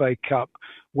the FA Cup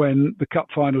when the cup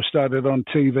final started on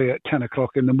TV at 10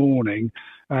 o'clock in the morning,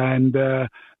 and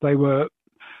they were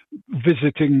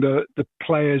visiting the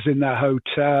players in their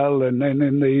hotel, and then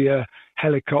in the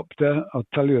helicopter, I'll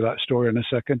tell you that story in a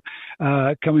second,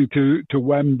 coming to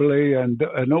Wembley and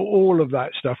all of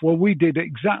that stuff. Well, we did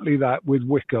exactly that with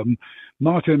Wycombe.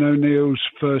 Martin O'Neill's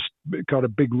first got a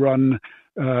big run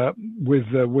with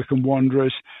the Wycombe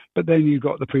Wanderers, but then you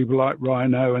got the people like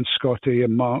Rhino and Scotty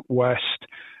and Mark West,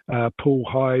 Paul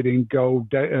Hyde in goal.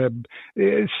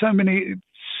 So many,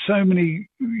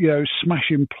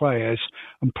 smashing players,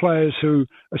 and players who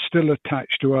are still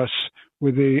attached to us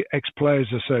with the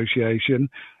Ex-Players Association.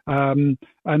 And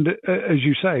as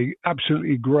you say,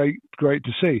 absolutely great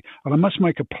to see. And I must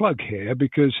make a plug here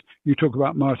because you talk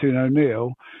about Martin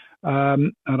O'Neill,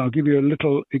 and I'll give you a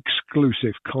little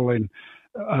exclusive, Colin.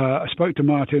 I spoke to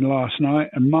Martin last night,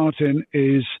 and Martin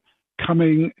is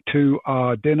coming to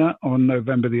our dinner on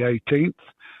November the 18th.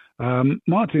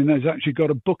 Martin has actually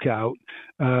got a book out,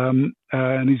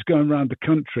 and he's going around the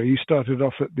country. He started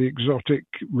off at the exotic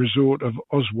resort of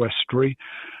Oswestry,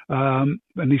 and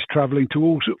he's travelling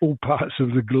to all parts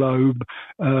of the globe,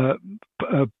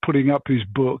 putting up his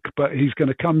book. But he's going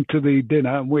to come to the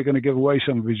dinner, and we're going to give away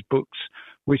some of his books,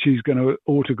 which he's going to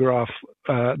autograph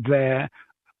there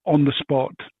on the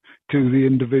spot to the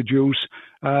individuals.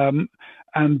 And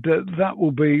that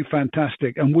will be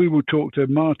fantastic. And we will talk to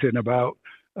Martin about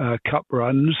cup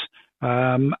runs,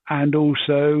 and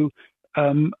also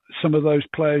some of those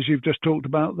players you've just talked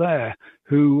about there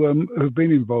who have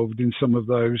been involved in some of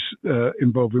those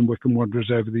involving Wycombe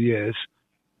Wanderers over the years.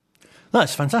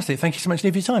 That's fantastic. Thank you so much,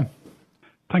 Steve, for your time.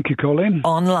 Thank you, Colin.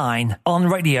 Online, on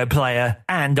Radio Player,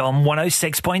 and on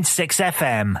 106.6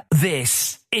 FM.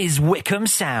 This is Wycombe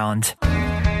Sound.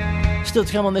 Still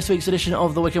to come on this week's edition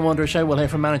of the Wycombe Wanderers show, we'll hear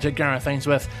from manager Gareth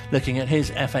Ainsworth looking at his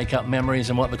FA Cup memories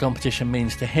and what the competition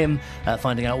means to him,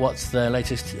 finding out what's the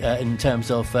latest in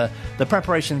terms of the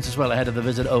preparations as well ahead of the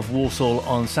visit of Walsall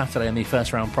on Saturday in the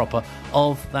first round proper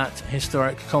of that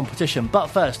historic competition. But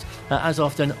first, as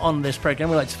often on this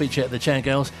programme, we like to feature the Chair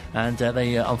Girls, and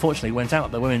they unfortunately went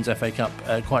out the Women's FA Cup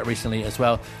quite recently as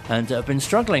well, and have been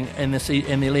struggling in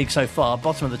the league so far,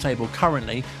 bottom of the table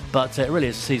currently, but it really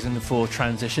is a season for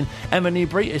transition. Emma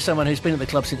Newbury is someone who's been at the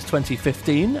club since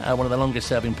 2015, one of the longest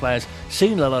serving players,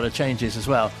 seen a lot of changes as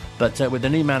well, but with the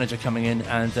new manager coming in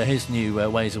and his new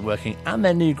ways of working and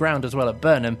their new ground as well at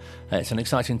Burnham, it's an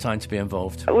exciting time to be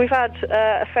involved. We've had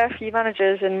a fair few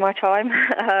managers in my time,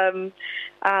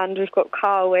 and we've got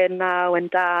Carl in now and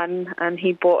Dan, and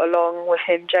he brought along with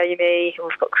him Jamie,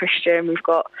 we've got Christian, we've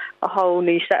got a whole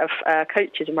new set of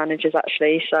coaches and managers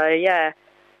actually, so yeah,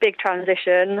 big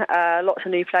transition, lots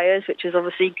of new players, which is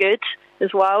obviously good as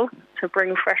well, to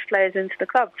bring fresh players into the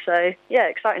club. So, yeah,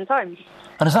 exciting times.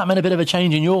 And has that meant a bit of a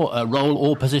change in your role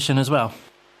or position as well?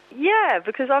 Yeah,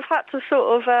 because I've had to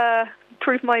sort of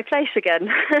prove my place again.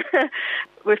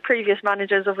 With previous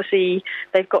managers, obviously,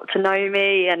 they've got to know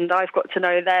me and I've got to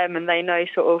know them and they know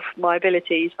sort of my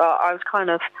abilities, but I was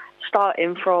kind of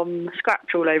starting from scratch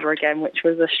all over again, which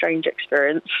was a strange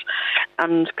experience.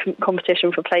 And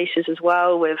competition for places as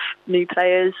well with new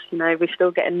players. You know, we're still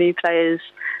getting new players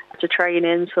to train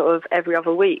in sort of every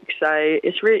other week. So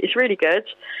it's really good.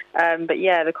 But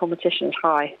yeah, the competition is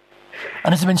high.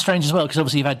 And it's been strange as well, because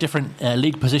obviously you've had different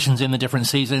league positions in the different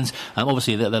seasons.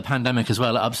 Obviously the pandemic as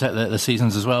well upset the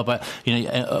seasons as well. But you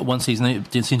know, one season it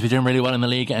did seem to be doing really well in the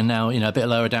league, and now a bit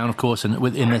lower down, of course, and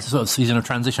within the sort of season of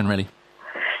transition, really.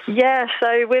 Yeah,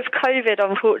 so with COVID,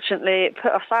 unfortunately, it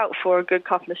put us out for a good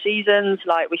couple of seasons.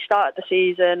 Like, we started the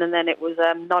season and then it was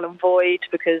null and void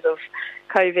because of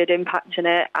COVID impacting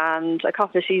it. And a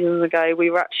couple of seasons ago, we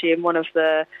were actually in one of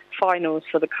the finals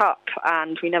for the Cup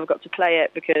and we never got to play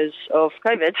it because of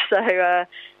COVID. So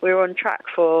we were on track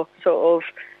for sort of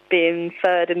being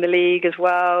third in the league as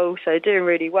well, so doing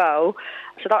really well.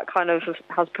 So that kind of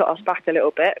has put us back a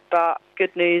little bit. But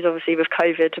good news, obviously, with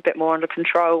COVID a bit more under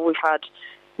control. We've had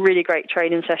really great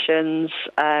training sessions,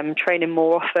 training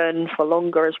more often for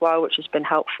longer as well, which has been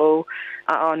helpful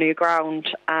at our new ground.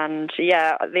 And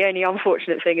yeah, the only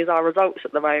unfortunate thing is our results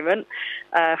at the moment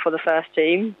for the first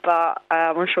team, but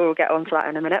I'm sure we'll get onto that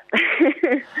in a minute.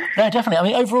 Yeah, definitely. I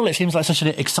mean, overall it seems like such an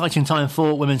exciting time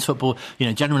for women's football, you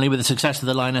know, generally with the success of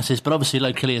the Lionesses, but obviously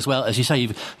locally as well. As you say,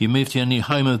 you've moved to your new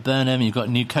home of Burnham, you've got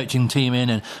a new coaching team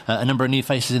in and a number of new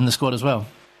faces in the squad as well.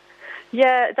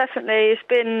 Yeah, definitely.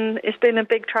 It's been a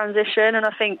big transition, and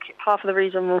I think half of the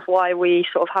reason of why we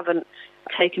sort of haven't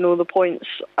taken all the points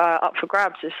up for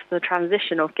grabs is the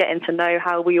transition of getting to know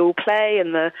how we all play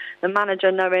and the manager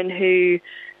knowing who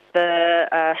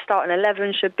the starting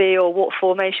 11 should be or what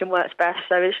formation works best.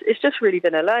 So it's just really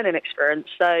been a learning experience.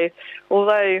 So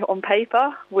although on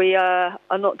paper we are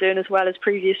not doing as well as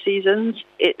previous seasons,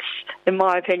 it's, in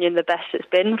my opinion, the best it's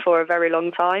been for a very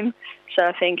long time. So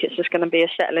I think it's just going to be a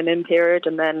settling in period,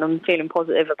 and then I'm feeling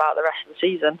positive about the rest of the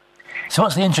season. So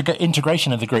what's the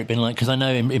integration of the group been like? Because I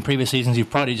know in previous seasons you've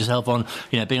prided yourself on,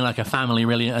 you know, being like a family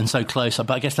really and so close.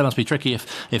 But I guess that must be tricky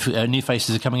if new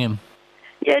faces are coming in.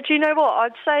 Yeah, do you know what?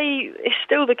 I'd say it's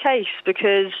still the case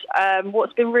because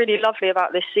what's been really lovely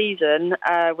about this season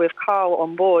with Carl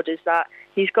on board is that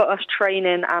he's got us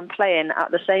training and playing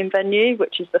at the same venue,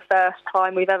 which is the first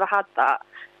time we've ever had that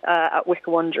at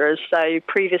Wycombe Wanderers. So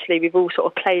previously we've all sort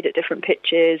of played at different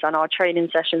pitches and our training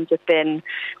sessions have been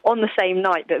on the same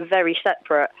night but very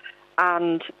separate.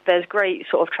 And there's great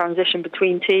sort of transition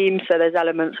between teams, so there's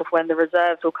elements of when the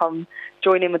reserves will come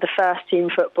join in with the first team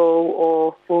football,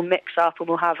 or we'll mix up and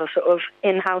we'll have a sort of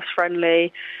in-house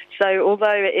friendly. So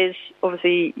although it is,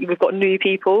 obviously, we've got new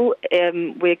people,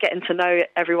 we're getting to know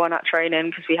everyone at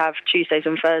training because we have Tuesdays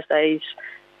and Thursdays,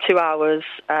 2 hours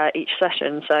each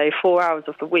session, so 4 hours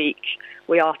of the week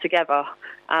we are together,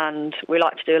 and we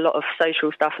like to do a lot of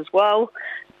social stuff as well,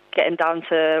 getting down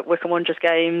to Wycombe Wanderers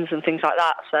games and things like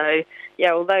that. So,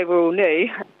 yeah, although we're all new,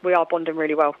 we are bonding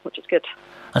really well, which is good.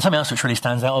 And something else which really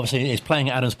stands out, obviously, is playing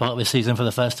at Adams Park this season for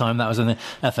the first time. That was in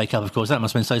the FA Cup, of course. That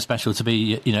must have been so special to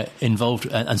be, you know, involved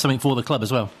and something for the club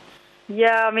as well.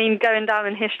 Yeah, I mean, going down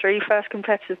in history, first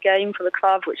competitive game for the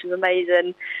club, which is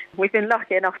amazing. We've been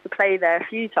lucky enough to play there a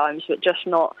few times, but just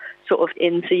not sort of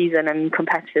in season and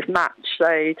competitive match. So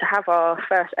to have our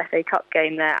first FA Cup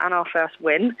game there and our first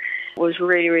win was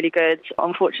really, really good.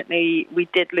 Unfortunately, we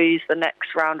did lose the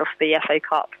next round of the FA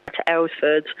Cup to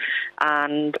Aylesford,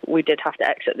 and we did have to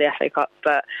exit the FA Cup,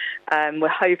 but we're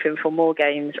hoping for more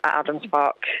games at Adams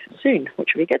Park soon, which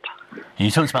will be good.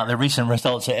 You talked about the recent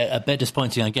results, a bit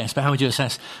disappointing, I guess, but how would you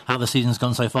assess how the season's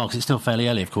gone so far? Because it's still fairly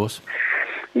early, of course.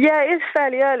 Yeah, it is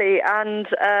fairly early, and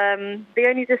the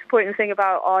only disappointing thing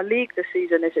about our league this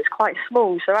season is it's quite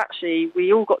small. So actually,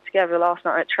 we all got together last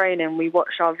night at training, we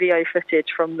watched our VO footage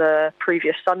from the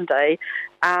previous Sunday,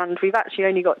 and we've actually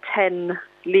only got 10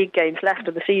 league games left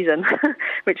of the season,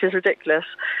 which is ridiculous,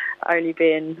 only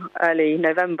being early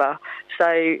November.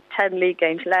 So 10 league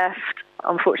games left.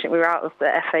 Unfortunately, we're out of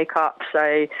the FA Cup,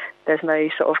 so there's no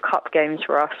sort of cup games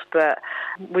for us, but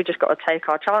we just got to take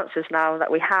our chances now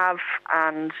that we have,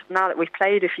 and now that we've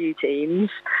played a few teams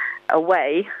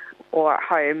away or at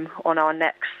home on our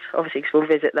next, obviously because we'll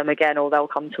visit them again or they'll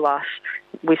come to us,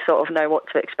 we sort of know what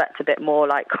to expect a bit more.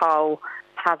 Like Carl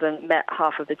hasn't met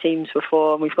half of the teams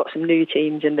before, and we've got some new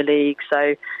teams in the league,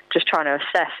 so just trying to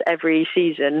assess every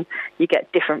season. You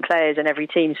get different players in every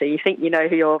team, so you think you know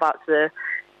who you're about to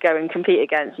go and compete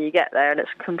against, and you get there and it's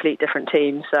a complete different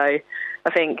team. So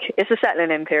I think it's a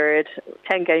settling in period,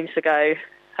 10 games to go.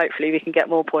 Hopefully we can get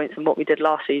more points than what we did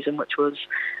last season, which was,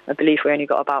 I believe we only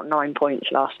got about 9 points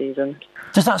last season.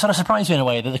 Does that sort of surprise you in a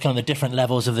way, that the kind of the different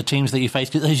levels of the teams that you face?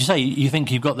 Because as you say, you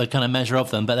think you've got the kind of measure of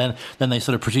them, but then they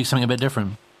sort of produce something a bit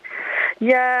different.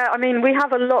 Yeah, I mean, we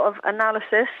have a lot of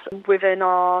analysis within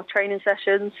our training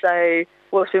sessions. So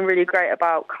what's been really great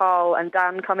about Carl and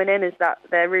Dan coming in is that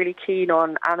they're really keen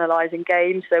on analysing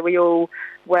games. So we all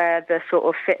wear the sort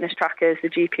of fitness trackers, the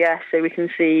GPS, so we can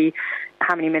see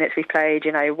how many minutes we've played,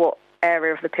 you know, what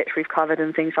area of the pitch we've covered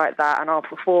and things like that, and our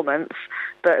performance.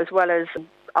 But as well as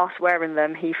us wearing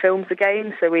them, he films the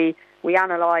games. So we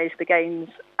analyse the games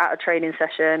at a training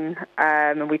session,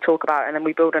 and we talk about it, and then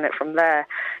we build on it from there.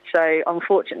 So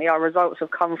unfortunately our results have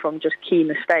come from just key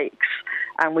mistakes,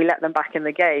 and we let them back in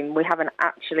the game. We haven't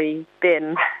actually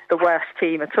been the worst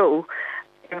team at all.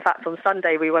 In fact, on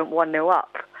Sunday we went 1-0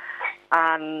 up,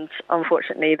 and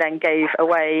unfortunately then gave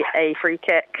away a free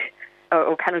kick,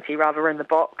 or penalty rather, in the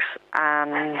box,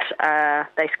 and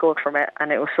they scored from it,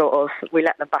 and it was sort of, we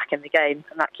let them back in the game,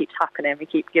 and that keeps happening. We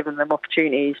keep giving them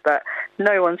opportunities, but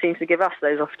no one seems to give us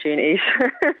those opportunities.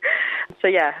 So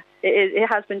yeah, it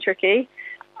has been tricky,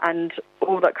 and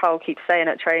all that Carl keeps saying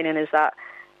at training is that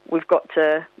we've got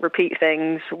to repeat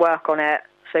things, work on it,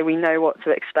 so we know what to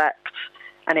expect.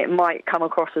 And it might come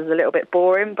across as a little bit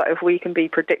boring, but if we can be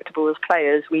predictable as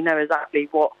players, we know exactly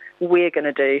what we're going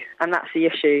to do. And that's the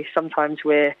issue. Sometimes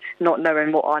we're not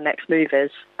knowing what our next move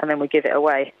is, and then we give it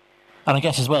away. And I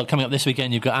guess as well, coming up this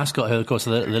weekend, you've got Ascot, who of course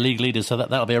are the league leaders, so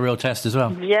that'll be a real test as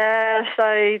well. Yeah,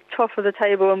 so top of the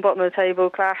table and bottom of the table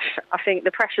clash. I think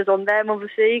the pressure's on them,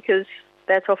 obviously, because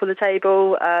they're top of the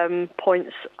table,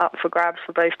 points up for grabs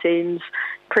for both teams.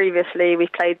 Previously,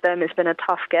 we've played them. It's been a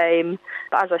tough game.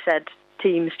 But as I said,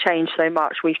 teams change so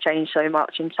much, we've changed so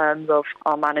much in terms of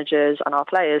our managers and our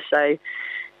players, so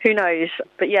who knows.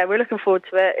 But yeah, we're looking forward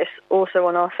to it. It's also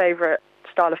on our favourite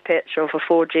style of pitch, of a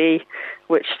 4G,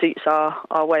 which suits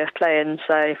our way of playing,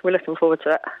 so we're looking forward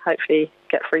to it. Hopefully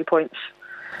get 3 points.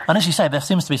 And as you say, there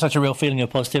seems to be such a real feeling of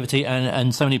positivity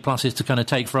and so many pluses to kind of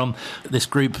take from this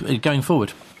group going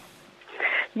forward.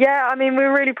 Yeah, I mean,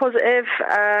 we're really positive.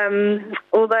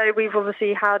 Although we've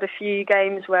obviously had a few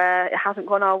games where it hasn't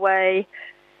gone our way,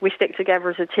 we stick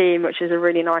together as a team, which is a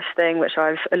really nice thing, which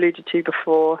I've alluded to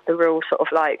before. The real sort of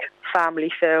like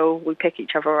family feel. We pick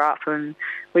each other up and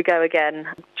we go again.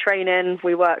 Training,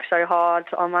 we work so hard.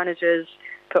 Our managers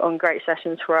put on great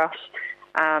sessions for us.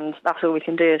 And that's all we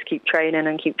can do is keep training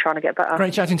and keep trying to get better.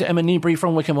 Great chatting to Emma Newbury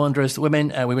from Wycombe Wanderers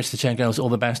women. We wish the Chair girls all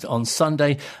the best on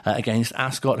Sunday against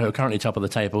Ascot, who are currently top of the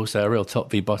table, so a real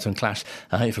top v bottom clash.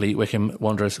 Hopefully Wycombe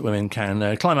Wanderers women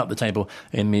can climb up the table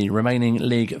in the remaining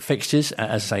league fixtures.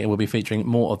 As I say, we'll be featuring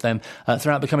more of them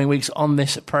throughout the coming weeks on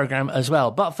this programme as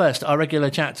well. But first, our regular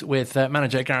chat with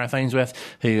manager Gareth Ainsworth,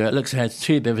 who looks ahead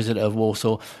to the visit of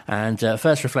Walsall, and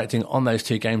first reflecting on those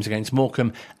two games against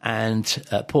Morecambe and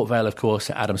Port Vale, of course,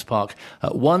 at Adams Park.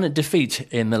 One defeat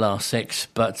in the last 6,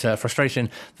 but frustration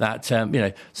that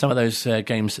some of those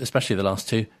games, especially the last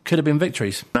 2, could have been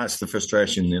victories. That's the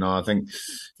frustration. I think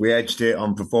we edged it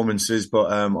on performances,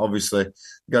 but obviously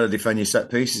you've got to defend your set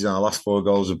pieces, and our last 4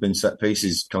 goals have been set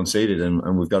pieces conceded,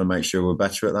 and we've got to make sure we're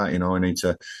better at that. I need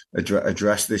to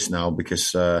address this now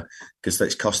because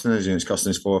it's costing us. It's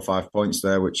costing us 4 or 5 points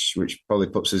there, which probably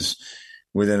puts us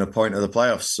within a point of the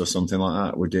playoffs or something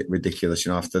like that. Ridiculous,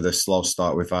 after the slow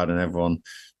start we've had and everyone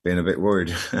being a bit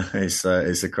worried. It's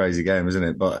a crazy game, isn't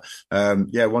it? But 1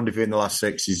 defeat in the last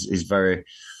 6 is very,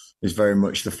 very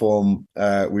much the form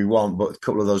we want. But a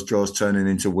couple of those draws turning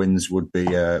into wins would be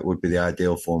the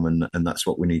ideal form, and that's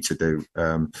what we need to do.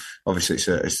 Obviously,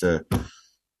 it's a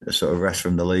sort of rest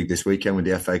from the league this weekend with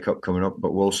the FA Cup coming up,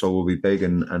 but Walsall will be big,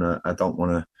 and I don't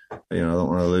want to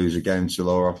lose a game to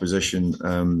lower opposition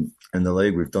in the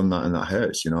league. We've done that, and that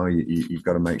hurts. You've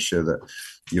got to make sure that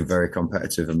you're very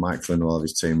competitive, and Mike Flynn will have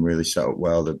his team really set up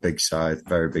well. The big side,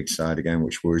 very big side again,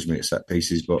 which worries me at set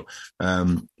pieces. But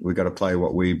we've got to play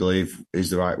what we believe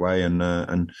is the right way, and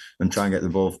try and get the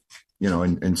ball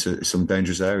into some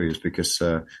dangerous areas, because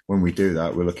when we do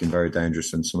that, we're looking very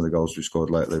dangerous, and some of the goals we've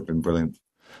scored lately have been brilliant.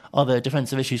 Are the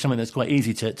defensive issues something that's quite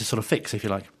easy to sort of fix, if you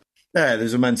like? Yeah,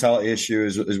 there's a mentality issue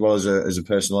as well as a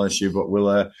personal issue, but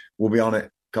we'll be on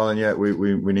it, Colin. Yeah,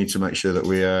 we need to make sure that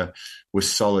we're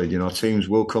solid. Teams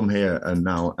will come here and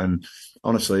now, and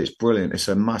honestly, it's brilliant. It's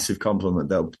a massive compliment.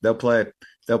 They'll play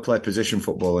position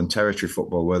football and territory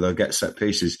football where they'll get set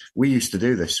pieces. We used to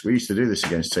do this. We used to do this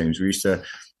against teams. We used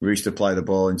to play the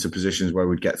ball into positions where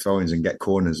we'd get throw-ins and get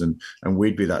corners, and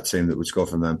we'd be that team that would score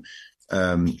from them.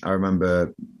 I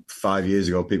remember 5 years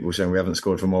ago, people were saying we haven't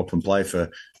scored from open play for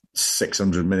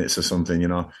 600 minutes or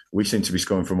something. We seem to be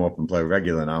scoring from open play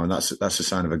regular now, and that's a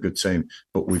sign of a good team.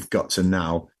 But we've got to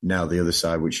now the other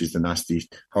side, which is the nasty,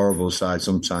 horrible side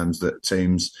sometimes, that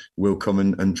teams will come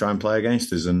and try and play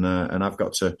against us. And I've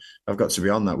got to be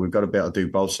on that. We've got to be able to do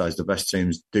both sides. The best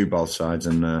teams do both sides,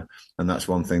 and that's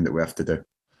one thing that we have to do.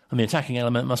 And the attacking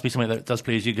element must be something that does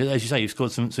please you. As you say, you've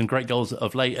scored some great goals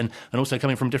of late, and also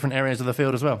coming from different areas of the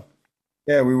field as well.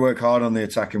 Yeah, we work hard on the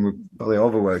attacking. We've probably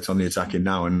overworked on the attacking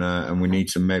now, and we need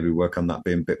to maybe work on that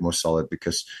being a bit more solid,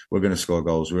 because we're going to score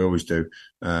goals. We always do.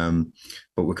 But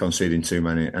we're conceding too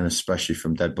many, and especially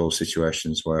from dead ball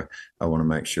situations, where I want to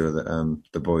make sure that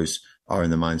the boys are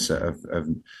in the mindset of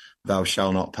thou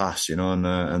shall not pass,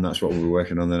 and that's what we'll be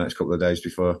working on the next couple of days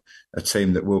before a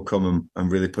team that will come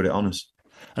and really put it on us.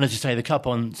 And as you say, the Cup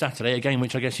on Saturday, a game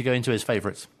which I guess you go into as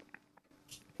favourites.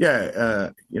 Yeah,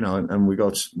 and we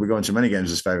go into many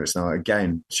games as favourites now.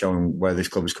 Again, showing where this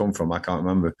club has come from. I can't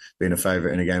remember being a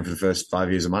favourite in a game for the first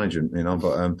 5 years of management.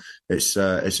 But it's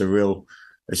a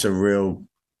real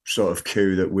sort of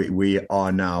coup that we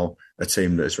are now a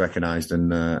team that is recognised, and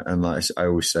like I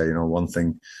always say, one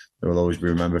thing that will always be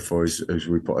remembered for is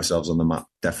we put ourselves on the map.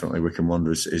 Definitely, Wycombe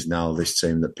Wanderers is now this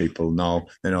team that people know.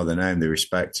 They know their name, they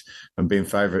respect, and being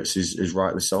favourites is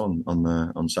rightly so.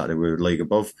 On Saturday, we're a league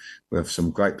above. We have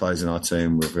some great players in our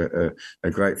team. We've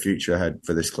a great future ahead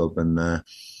for this club, and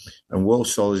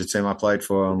Walsall is a team I played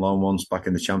for on loan once back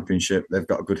in the Championship. They've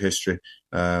got a good history.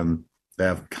 They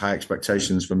have high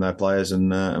expectations from their players, and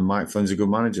Mike Flynn's a good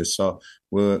manager. So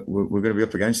we're going to be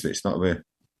up against it. It's not a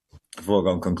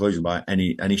foregone conclusion by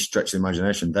any stretch of the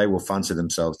imagination. They will fancy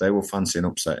themselves. They will fancy an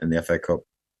upset in the FA Cup.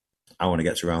 I want to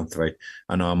get to round 3.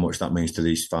 I know how much that means to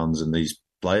these fans and these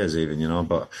players even,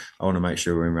 but I want to make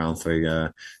sure we're in round 3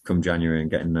 come January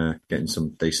and getting some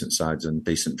decent sides and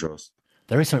decent draws.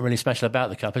 There is something really special about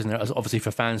the Cup, isn't there? Obviously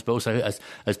for fans, but also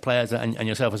as players and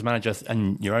yourself as manager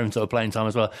and your own sort of playing time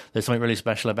as well. There's something really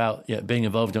special about being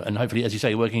involved and hopefully, as you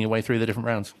say, working your way through the different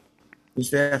rounds.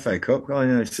 It's the FA Cup.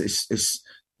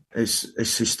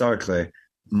 It's historically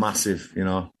massive.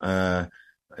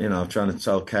 I'm trying to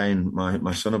tell Kane,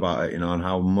 my son, about it. And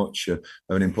how much of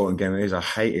an important game it is. I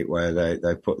hate it where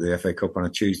they put the FA Cup on a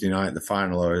Tuesday night, the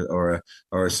final, or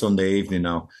a Sunday evening.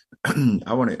 Now,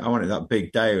 I want it that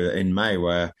big day in May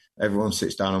where everyone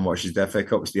sits down and watches the FA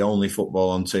Cup. It's the only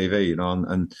football on TV,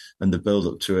 and the build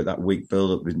up to it, that week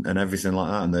build up and everything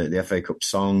like that, and the FA Cup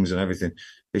songs and everything.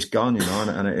 It's gone,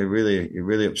 and it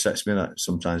really upsets me that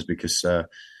sometimes, because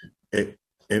it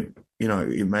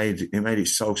made it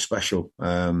so special.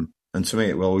 And to me,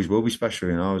 it always will be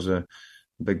special. I was a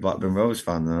big Blackburn Rovers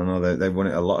fan, and I know they won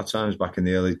it a lot of times back in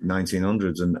the early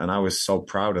 1900s, and I was so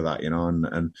proud of that,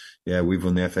 and yeah, we've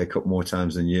won the FA Cup more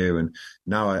times than you, and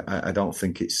now I don't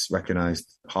think it's recognised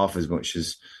half as much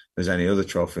as any other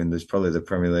trophy. And there's probably the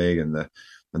Premier League and the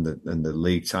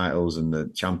league titles and the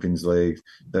Champions League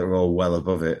that are all well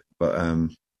above it, but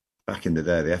back in the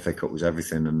day, the FA Cup was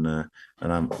everything,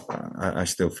 and I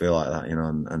still feel like that,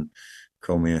 and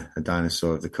call me a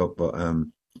dinosaur of the cup, but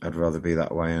I'd rather be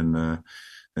that way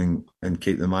and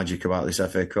keep the magic about this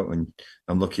FA Cup. And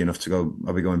I'm lucky enough to go.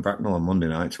 I'll be going Bracknell on Monday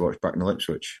night to watch Bracknell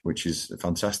Ipswich, which is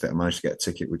fantastic. I managed to get a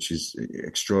ticket, which is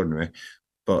extraordinary.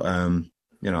 But I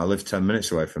live 10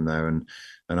 minutes away from there, and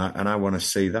I want to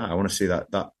see that. I want to see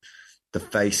that the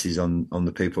faces on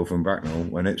the people from Bracknell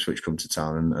when Ipswich come to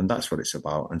town, and that's what it's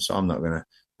about. And so I'm not going to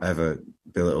ever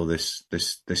belittle this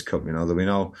cup. There'll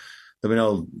be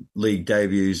no league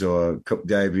debuts or cup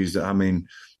debuts.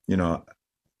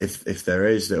 if there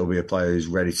is, there'll be a player who's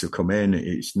ready to come in.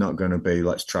 It's not going to be,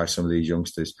 let's try some of these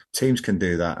youngsters. Teams can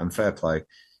do that, and fair play.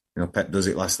 Pep does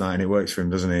it last night, and it works for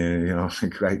him, doesn't he?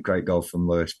 Great goal from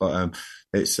Lewis. But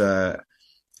it's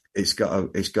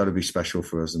got to be special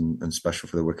for us and special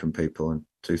for the Wycombe people. And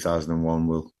 2001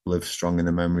 will live strong in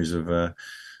the memories of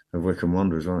Wycombe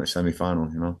Wanderers, won't it?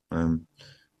 Semi-final,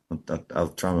 I'll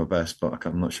try my best, but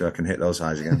I'm not sure I can hit those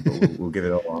highs again. But we'll give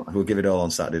it all. We'll give it all on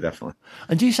Saturday, definitely.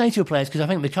 And do you say to your players, because I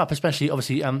think the cup, especially,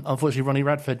 obviously, unfortunately, Ronnie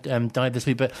Radford died this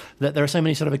week, but that there are so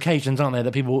many sort of occasions, aren't there,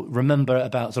 that people remember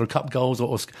about sort of cup goals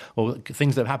or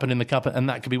things that have happened in the cup, and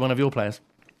that could be one of your players.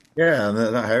 Yeah, and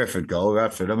that Hereford goal,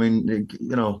 Radford. I mean,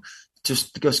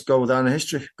 just go down in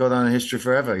history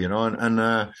forever.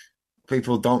 And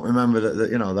people don't remember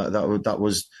that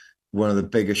was one of the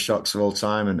biggest shocks of all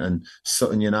time. And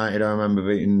Sutton United, I remember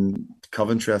beating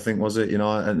Coventry, I think, was it?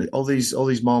 And all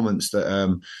these moments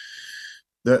that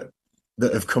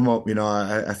have come up.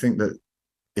 I think that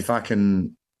if I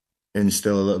can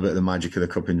instill a little bit of the magic of the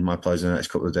cup into my players in the next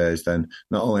couple of days, then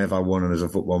not only have I won as a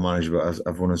football manager, but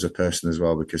I've won as a person as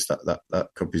well, because that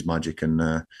cup is magic. And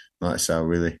like I say, I'm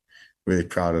really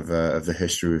proud of the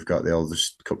history. We've got the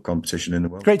oldest cup competition in the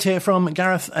world. Great to hear from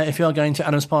Gareth. If you are going to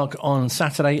Adams Park on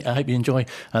Saturday, I hope you enjoy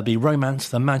the romance,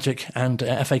 the magic, and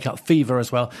FA Cup fever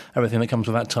as well. Everything that comes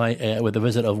with that tie with the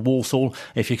visit of Walsall.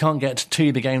 If you can't get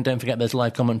to the game, don't forget there's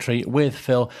live commentary with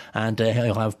Phil, and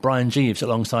he'll have Brian Jeeves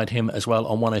alongside him as well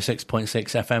on 106.6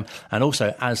 FM, and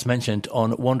also, as mentioned,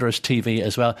 on Wanderers TV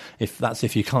as well,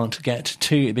 if you can't get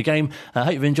to the game. I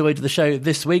hope you've enjoyed the show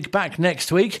this week. Back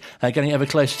next week, getting ever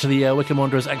closer to the Wycombe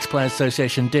Wanderers Ex-Players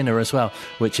Association dinner as well,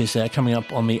 which is coming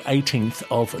up on the 18th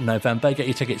of November. Get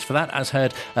your tickets for that. As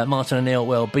heard, Martin O'Neill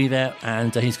will be there,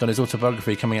 and he's got his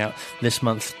autobiography coming out this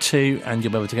month too, and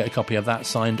you'll be able to get a copy of that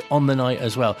signed on the night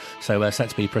as well. So set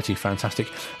to be pretty fantastic.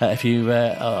 If you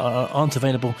aren't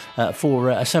available for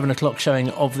a 7 o'clock showing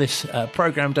of this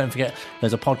programme, don't forget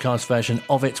there's a podcast version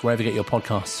of it wherever you get your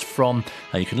podcasts from.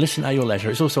 You can listen at your leisure.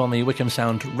 It's also on the Wycombe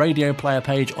Sound radio player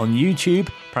page on YouTube,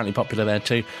 apparently popular there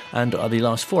too, and the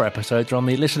last 4 episodes are on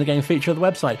the Listen Again feature of the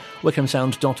website,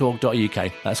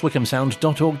 wycombesound.org.uk. That's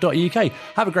wycombesound.org.uk.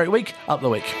 Have a great week. Up the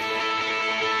Wick.